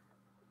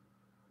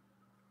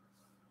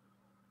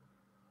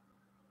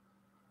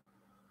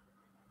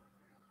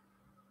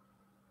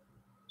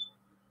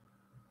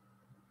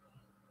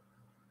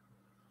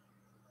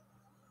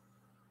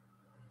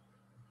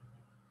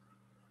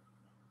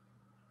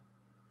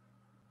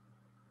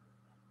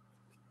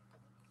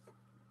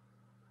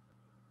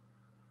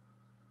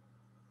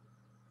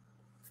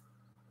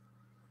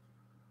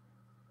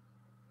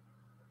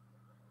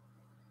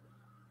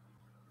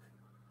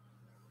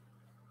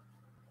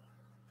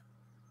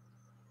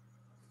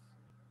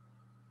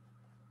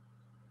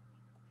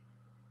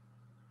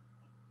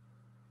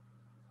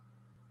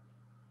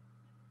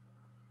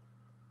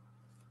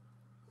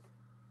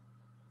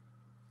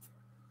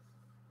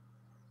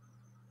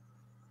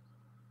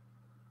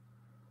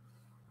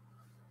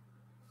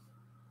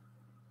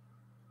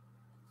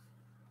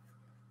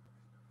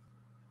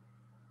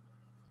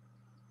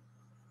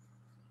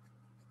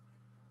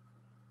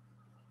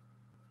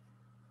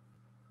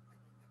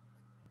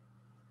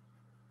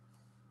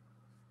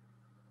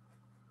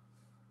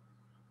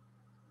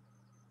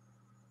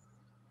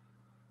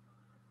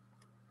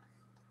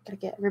 Gotta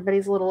get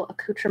everybody's little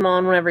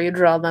accoutrement whenever you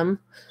draw them.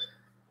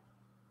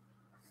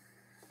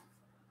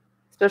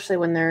 Especially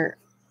when they're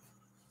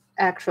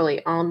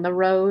actually on the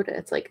road.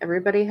 It's like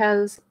everybody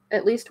has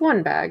at least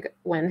one bag.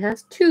 Wen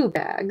has 2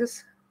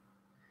 bags.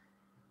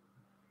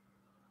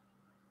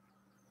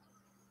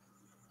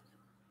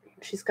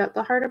 She's got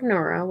the Heart of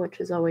Nora, which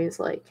is always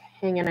like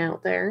hanging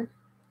out there.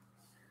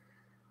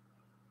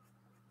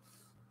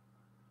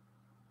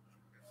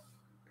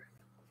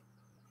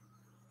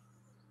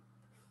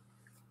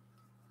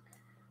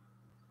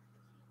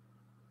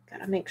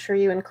 Gotta make sure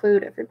you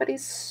include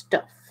everybody's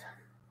stuff.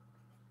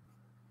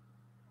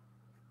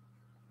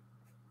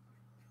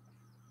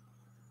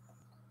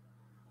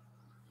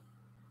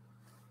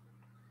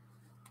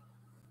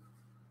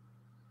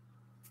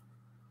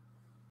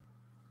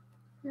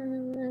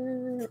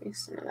 Maybe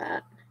some of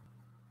that.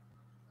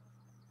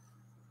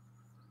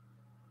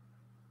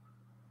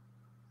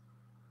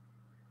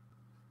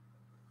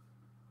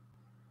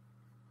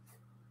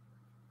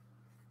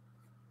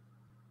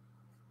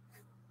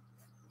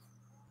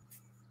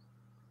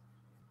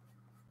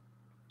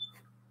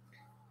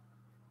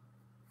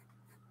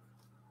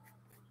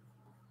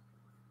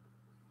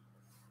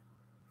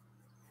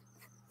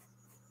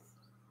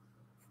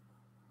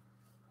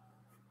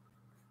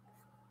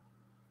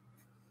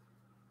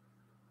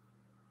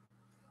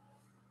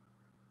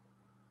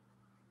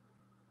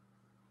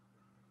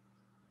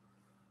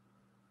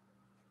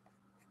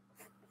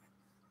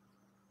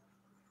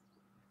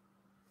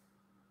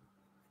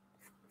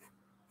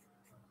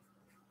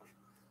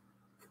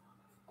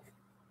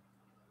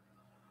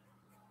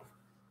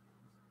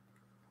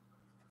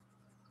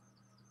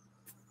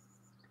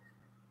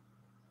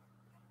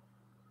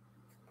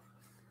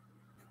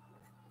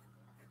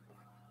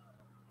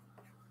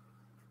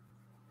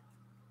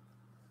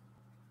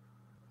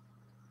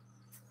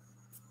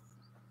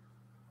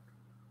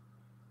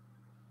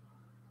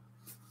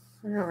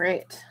 All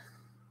right.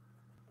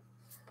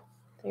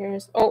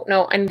 There's, oh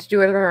no, I need to do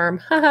her arm.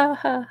 Ha ha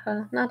ha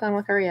ha. Not done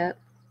with her yet.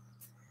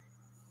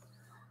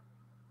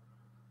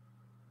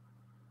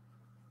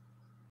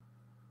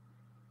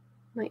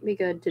 Might be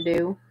good to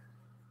do.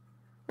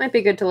 Might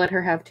be good to let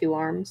her have 2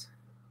 arms.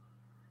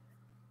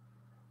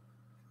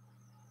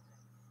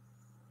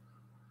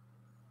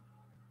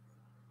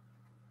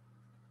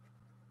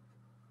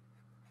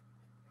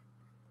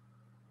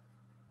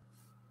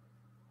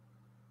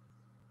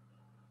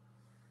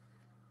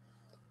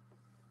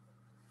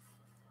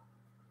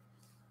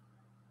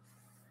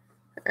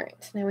 All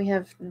right, now we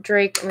have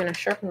Drake. I'm going to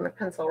sharpen my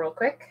pencil real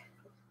quick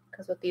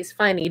because with these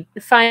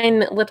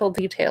fine little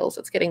details,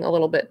 it's getting a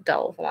little bit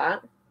dull for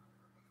that.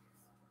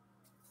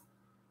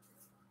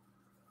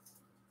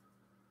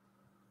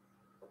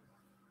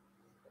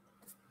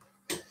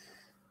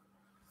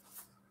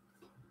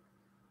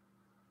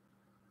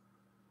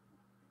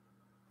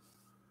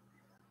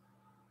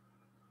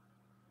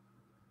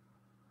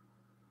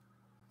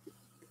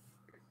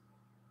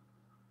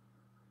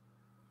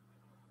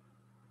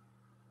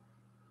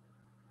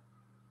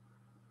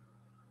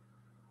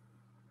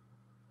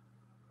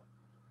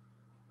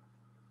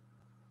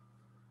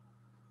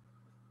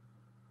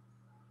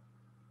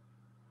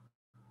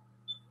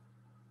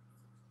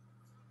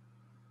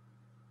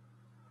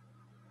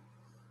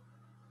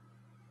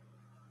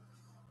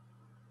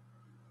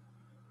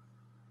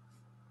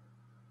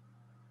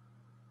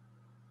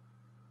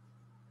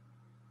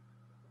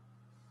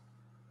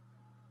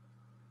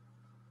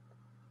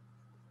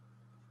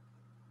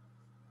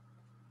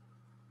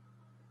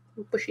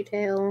 bushy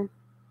tail.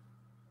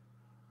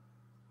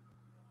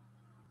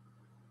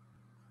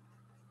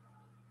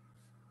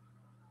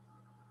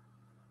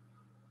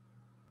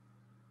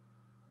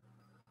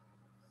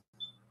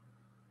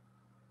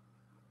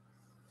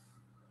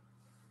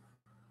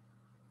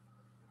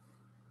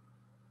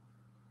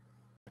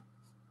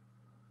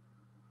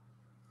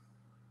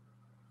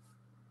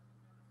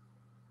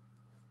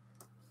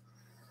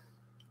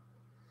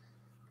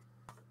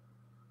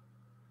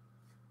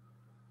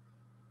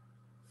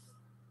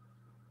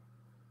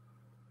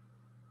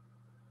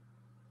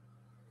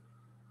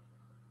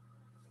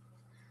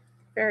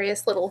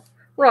 Various little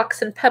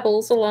rocks and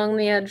pebbles along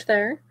the edge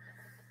there.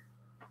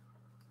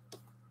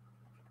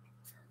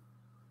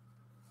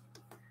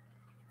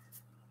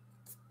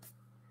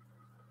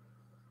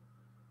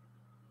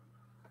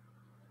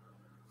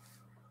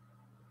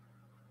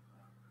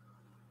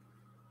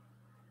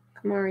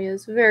 Kamaria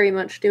is very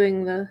much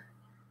doing the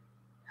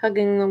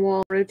hugging the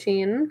wall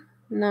routine.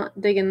 Not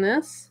digging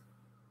this.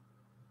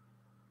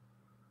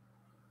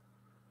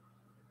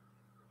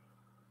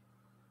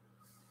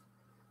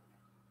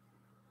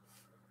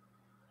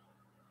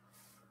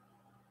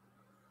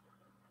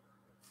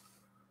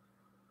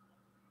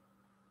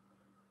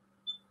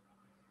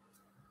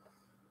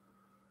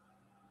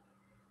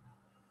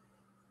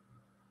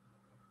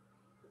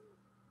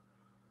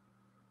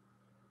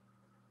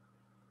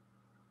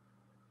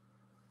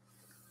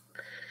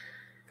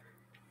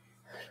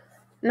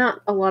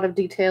 Not a lot of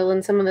detail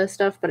in some of this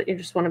stuff, but you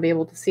just want to be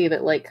able to see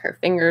that, like, her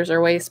fingers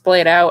are way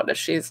splayed out as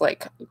she's,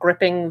 like,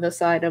 gripping the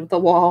side of the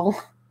wall.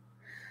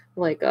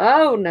 Like,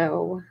 oh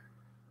no.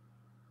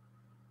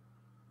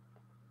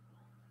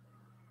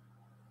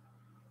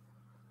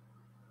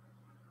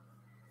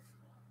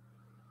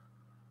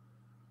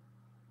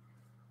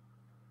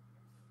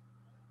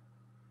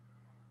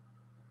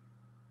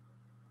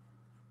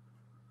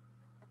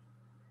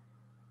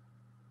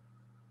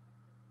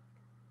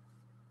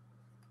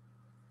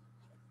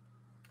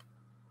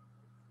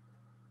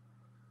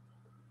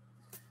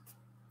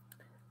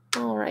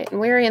 All right, and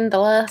we're in the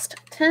last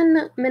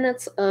 10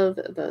 minutes of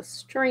the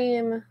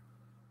stream.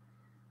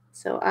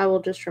 So I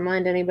will just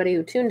remind anybody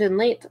who tuned in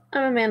late,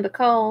 I'm Amanda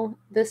Call.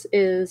 This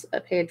is a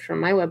page from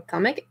my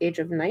webcomic, Age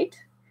of Night,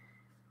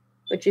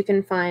 which you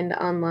can find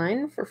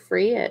online for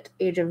free at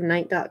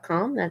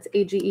ageofnight.com. That's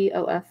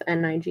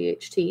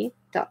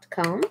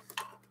AGEOFNIGHT.com.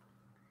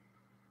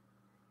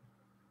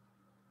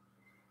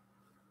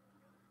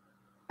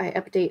 I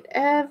update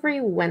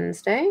every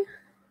Wednesday.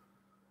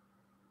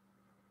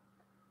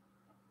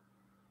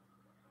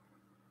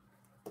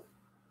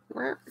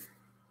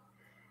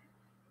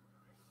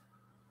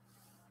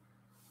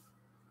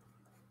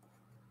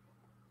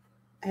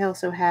 I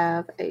also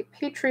have a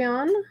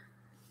Patreon if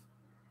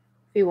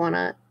you want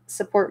to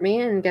support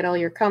me and get all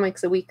your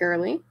comics a week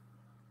early.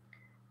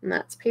 And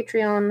that's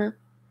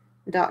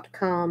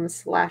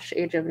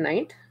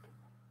patreon.com/ageofnight.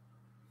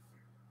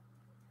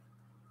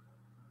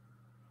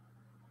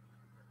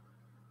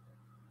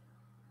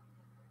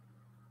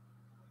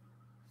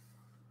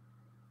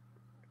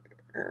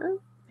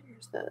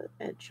 There's the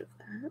edge of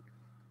that.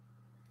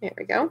 There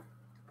we go.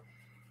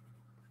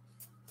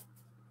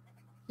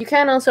 You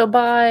can also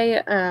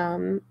buy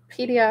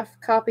PDF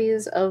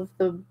copies of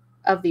the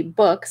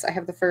books. I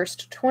have the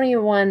first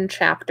 21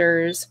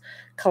 chapters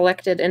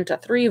collected into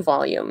 3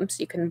 volumes.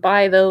 You can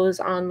buy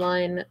those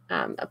online,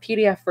 a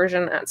PDF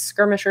version at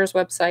Skirmisher's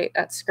website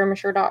at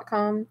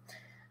skirmisher.com.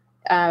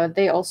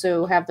 They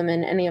also have them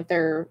in any of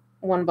their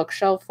One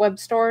Bookshelf web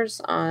stores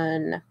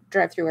on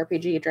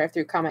DriveThruRPG,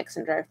 DriveThruComics,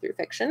 and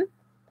DriveThruFiction.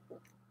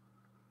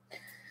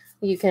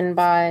 You can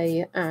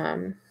buy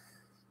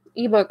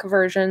ebook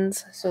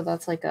versions, so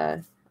that's like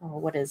a,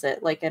 what is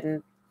it, like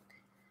an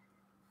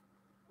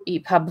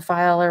EPUB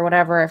file or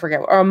whatever, I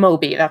forget, or a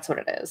Mobi, that's what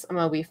it is, a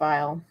Mobi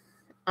file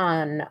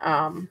on,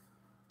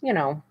 you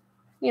know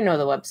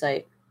the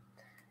website.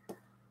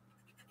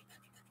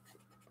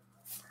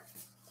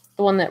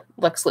 The one that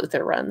Lex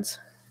Luthor runs.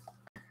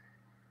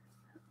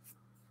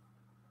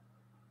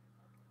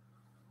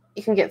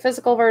 You can get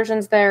physical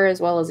versions there as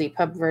well as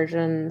EPUB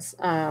versions.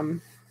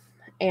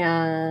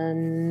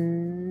 And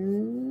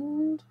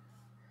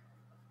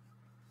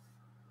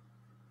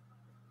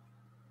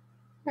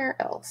where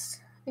else?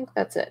 I think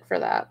that's it for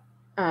that.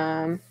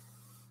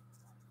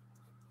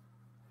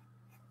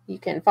 You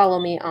can follow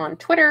me on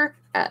Twitter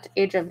at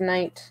Age of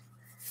Night.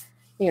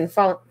 You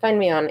can find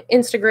me on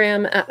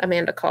Instagram at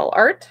Amanda Call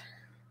Art.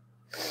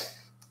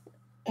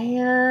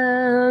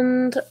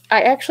 And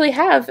I actually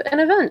have an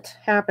event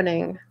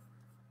happening,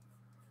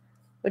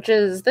 which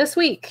is this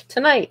week,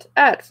 tonight,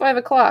 at 5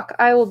 o'clock.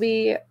 I will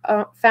be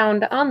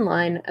found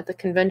online at the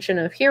Convention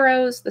of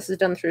Heroes. This is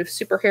done through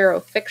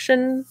Superhero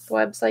Fiction, the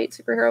website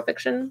Superhero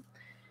Fiction.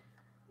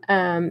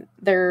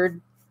 They're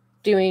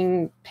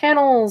doing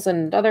panels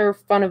and other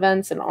fun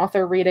events and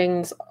author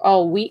readings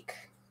all week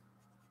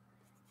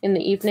in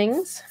the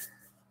evenings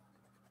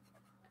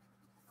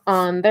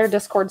on their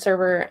Discord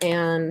server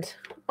and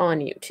on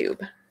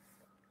YouTube.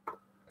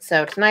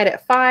 So tonight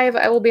at 5,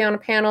 I will be on a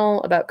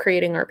panel about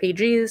creating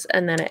RPGs,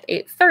 and then at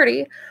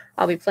 8:30,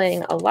 I'll be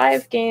playing a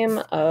live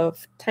game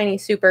of Tiny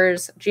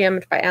Supers,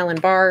 GM'd by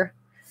Alan Barr.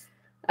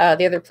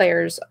 The other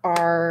players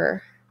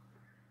are...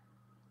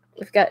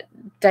 We've got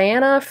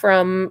Diana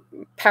from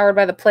Powered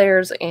by the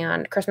Players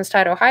and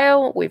Christmastide,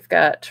 Ohio. We've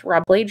got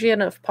Rob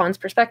Lagian of Pawn's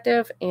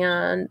Perspective,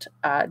 and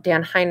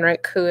Dan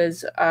Heinrich, who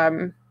is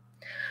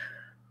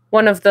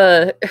one of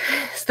the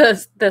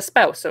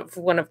spouse of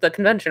one of the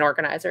convention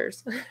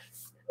organizers.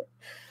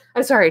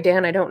 I'm sorry,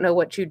 Dan, I don't know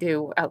what you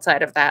do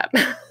outside of that.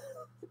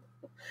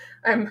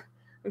 I'm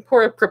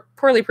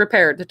poorly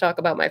prepared to talk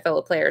about my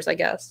fellow players, I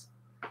guess.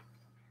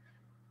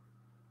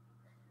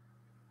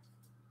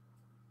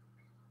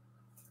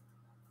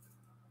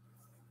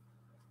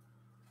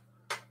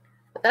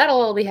 That'll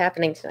all be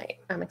happening tonight.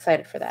 I'm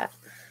excited for that.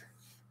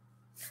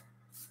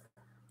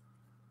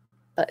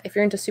 But if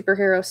you're into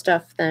superhero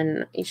stuff,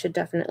 then you should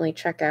definitely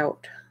check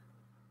out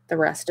the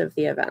rest of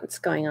the events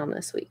going on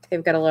this week.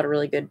 They've got a lot of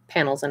really good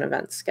panels and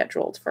events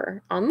scheduled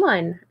for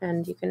online,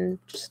 and you can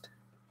just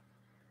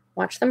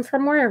watch them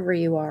from wherever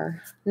you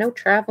are. No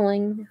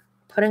traveling,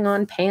 putting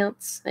on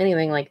pants,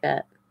 anything like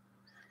that.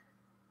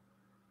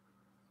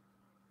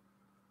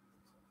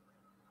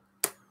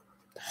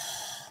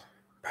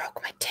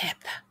 Broke my tip.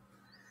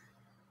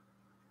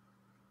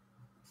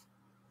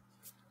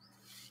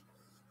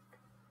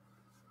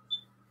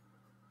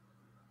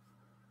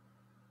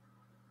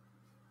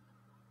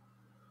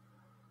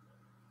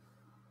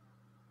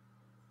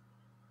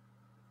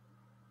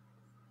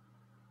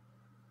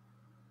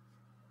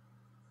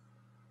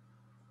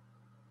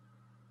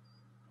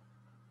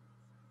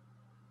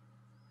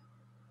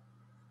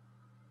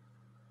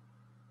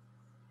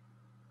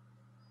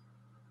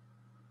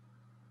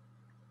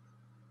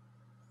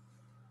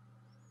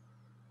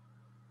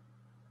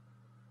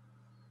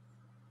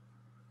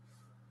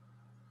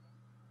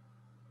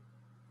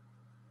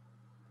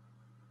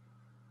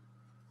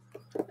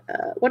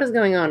 What is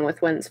going on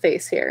with Wen's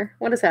face here?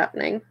 What is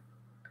happening?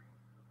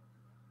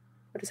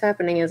 What is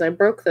happening is I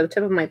broke the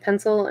tip of my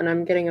pencil and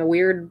I'm getting a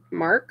weird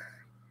mark.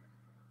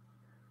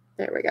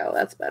 There we go,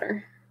 that's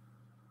better.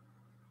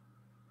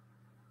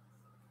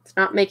 It's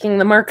not making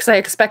the marks I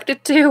expect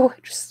it to,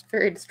 just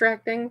very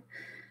distracting.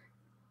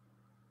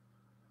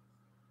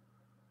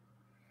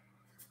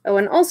 Oh,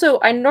 and also,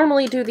 I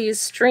normally do these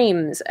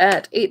streams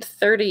at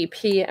 8:30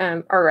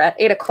 p.m. or at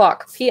 8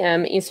 o'clock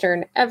p.m.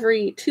 Eastern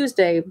every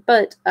Tuesday,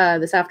 but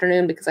this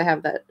afternoon, because I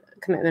have that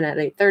commitment at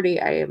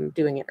 8:30, I am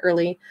doing it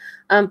early.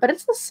 But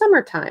it's the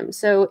summertime,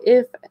 so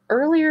if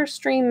earlier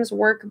streams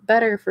work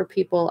better for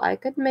people, I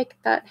could make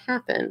that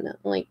happen.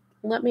 Like,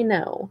 let me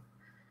know.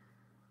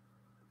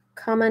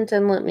 Comment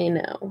and let me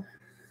know.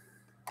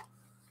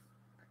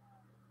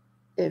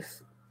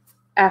 If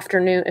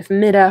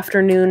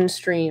mid-afternoon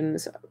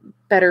streams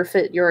better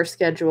fit your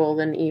schedule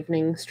than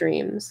evening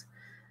streams.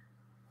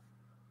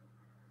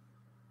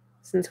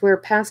 Since we're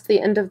past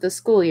the end of the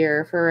school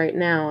year for right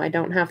now, I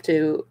don't have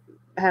to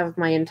have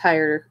my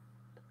entire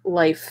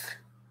life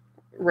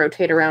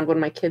rotate around when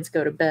my kids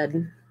go to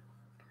bed.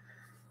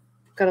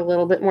 Got a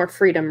little bit more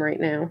freedom right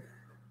now.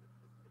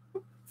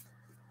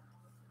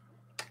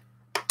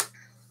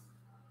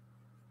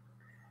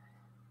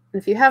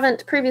 If you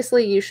haven't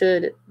previously, you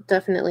should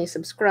definitely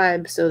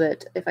subscribe so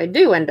that if I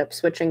do end up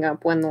switching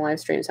up when the live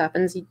streams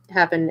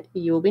happen,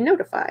 you will be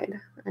notified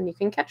and you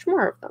can catch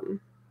more of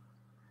them.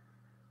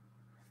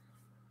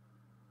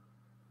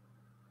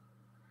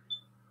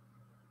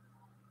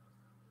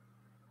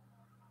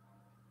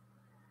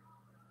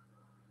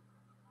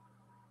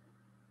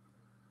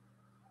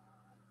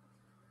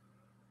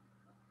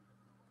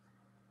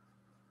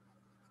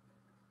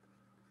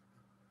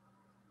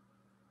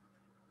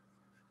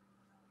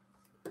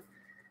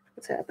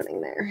 What's happening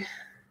there?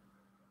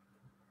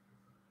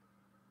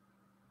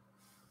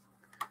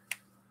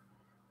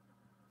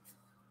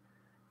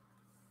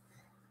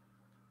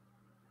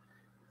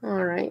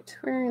 All right,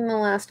 we're in the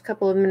last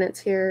couple of minutes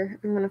here.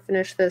 I'm going to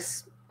finish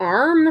this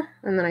arm,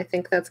 and then I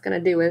think that's going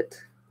to do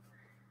it.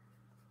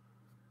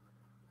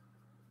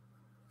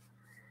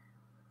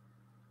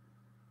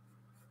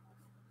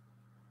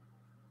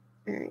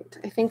 All right,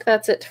 I think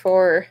that's it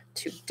for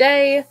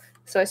today.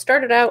 So I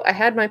started out, I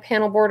had my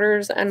panel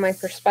borders and my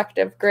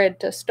perspective grid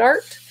to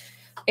start,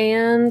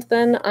 and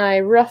then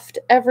I roughed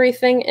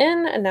everything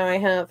in, and now I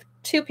have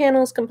 2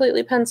 panels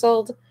completely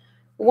penciled,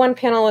 1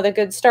 panel with a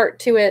good start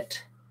to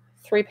it,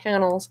 3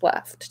 panels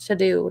left to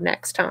do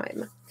next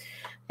time.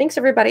 Thanks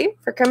everybody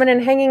for coming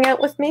and hanging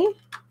out with me,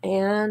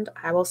 and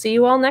I will see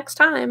you all next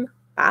time.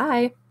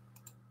 Bye.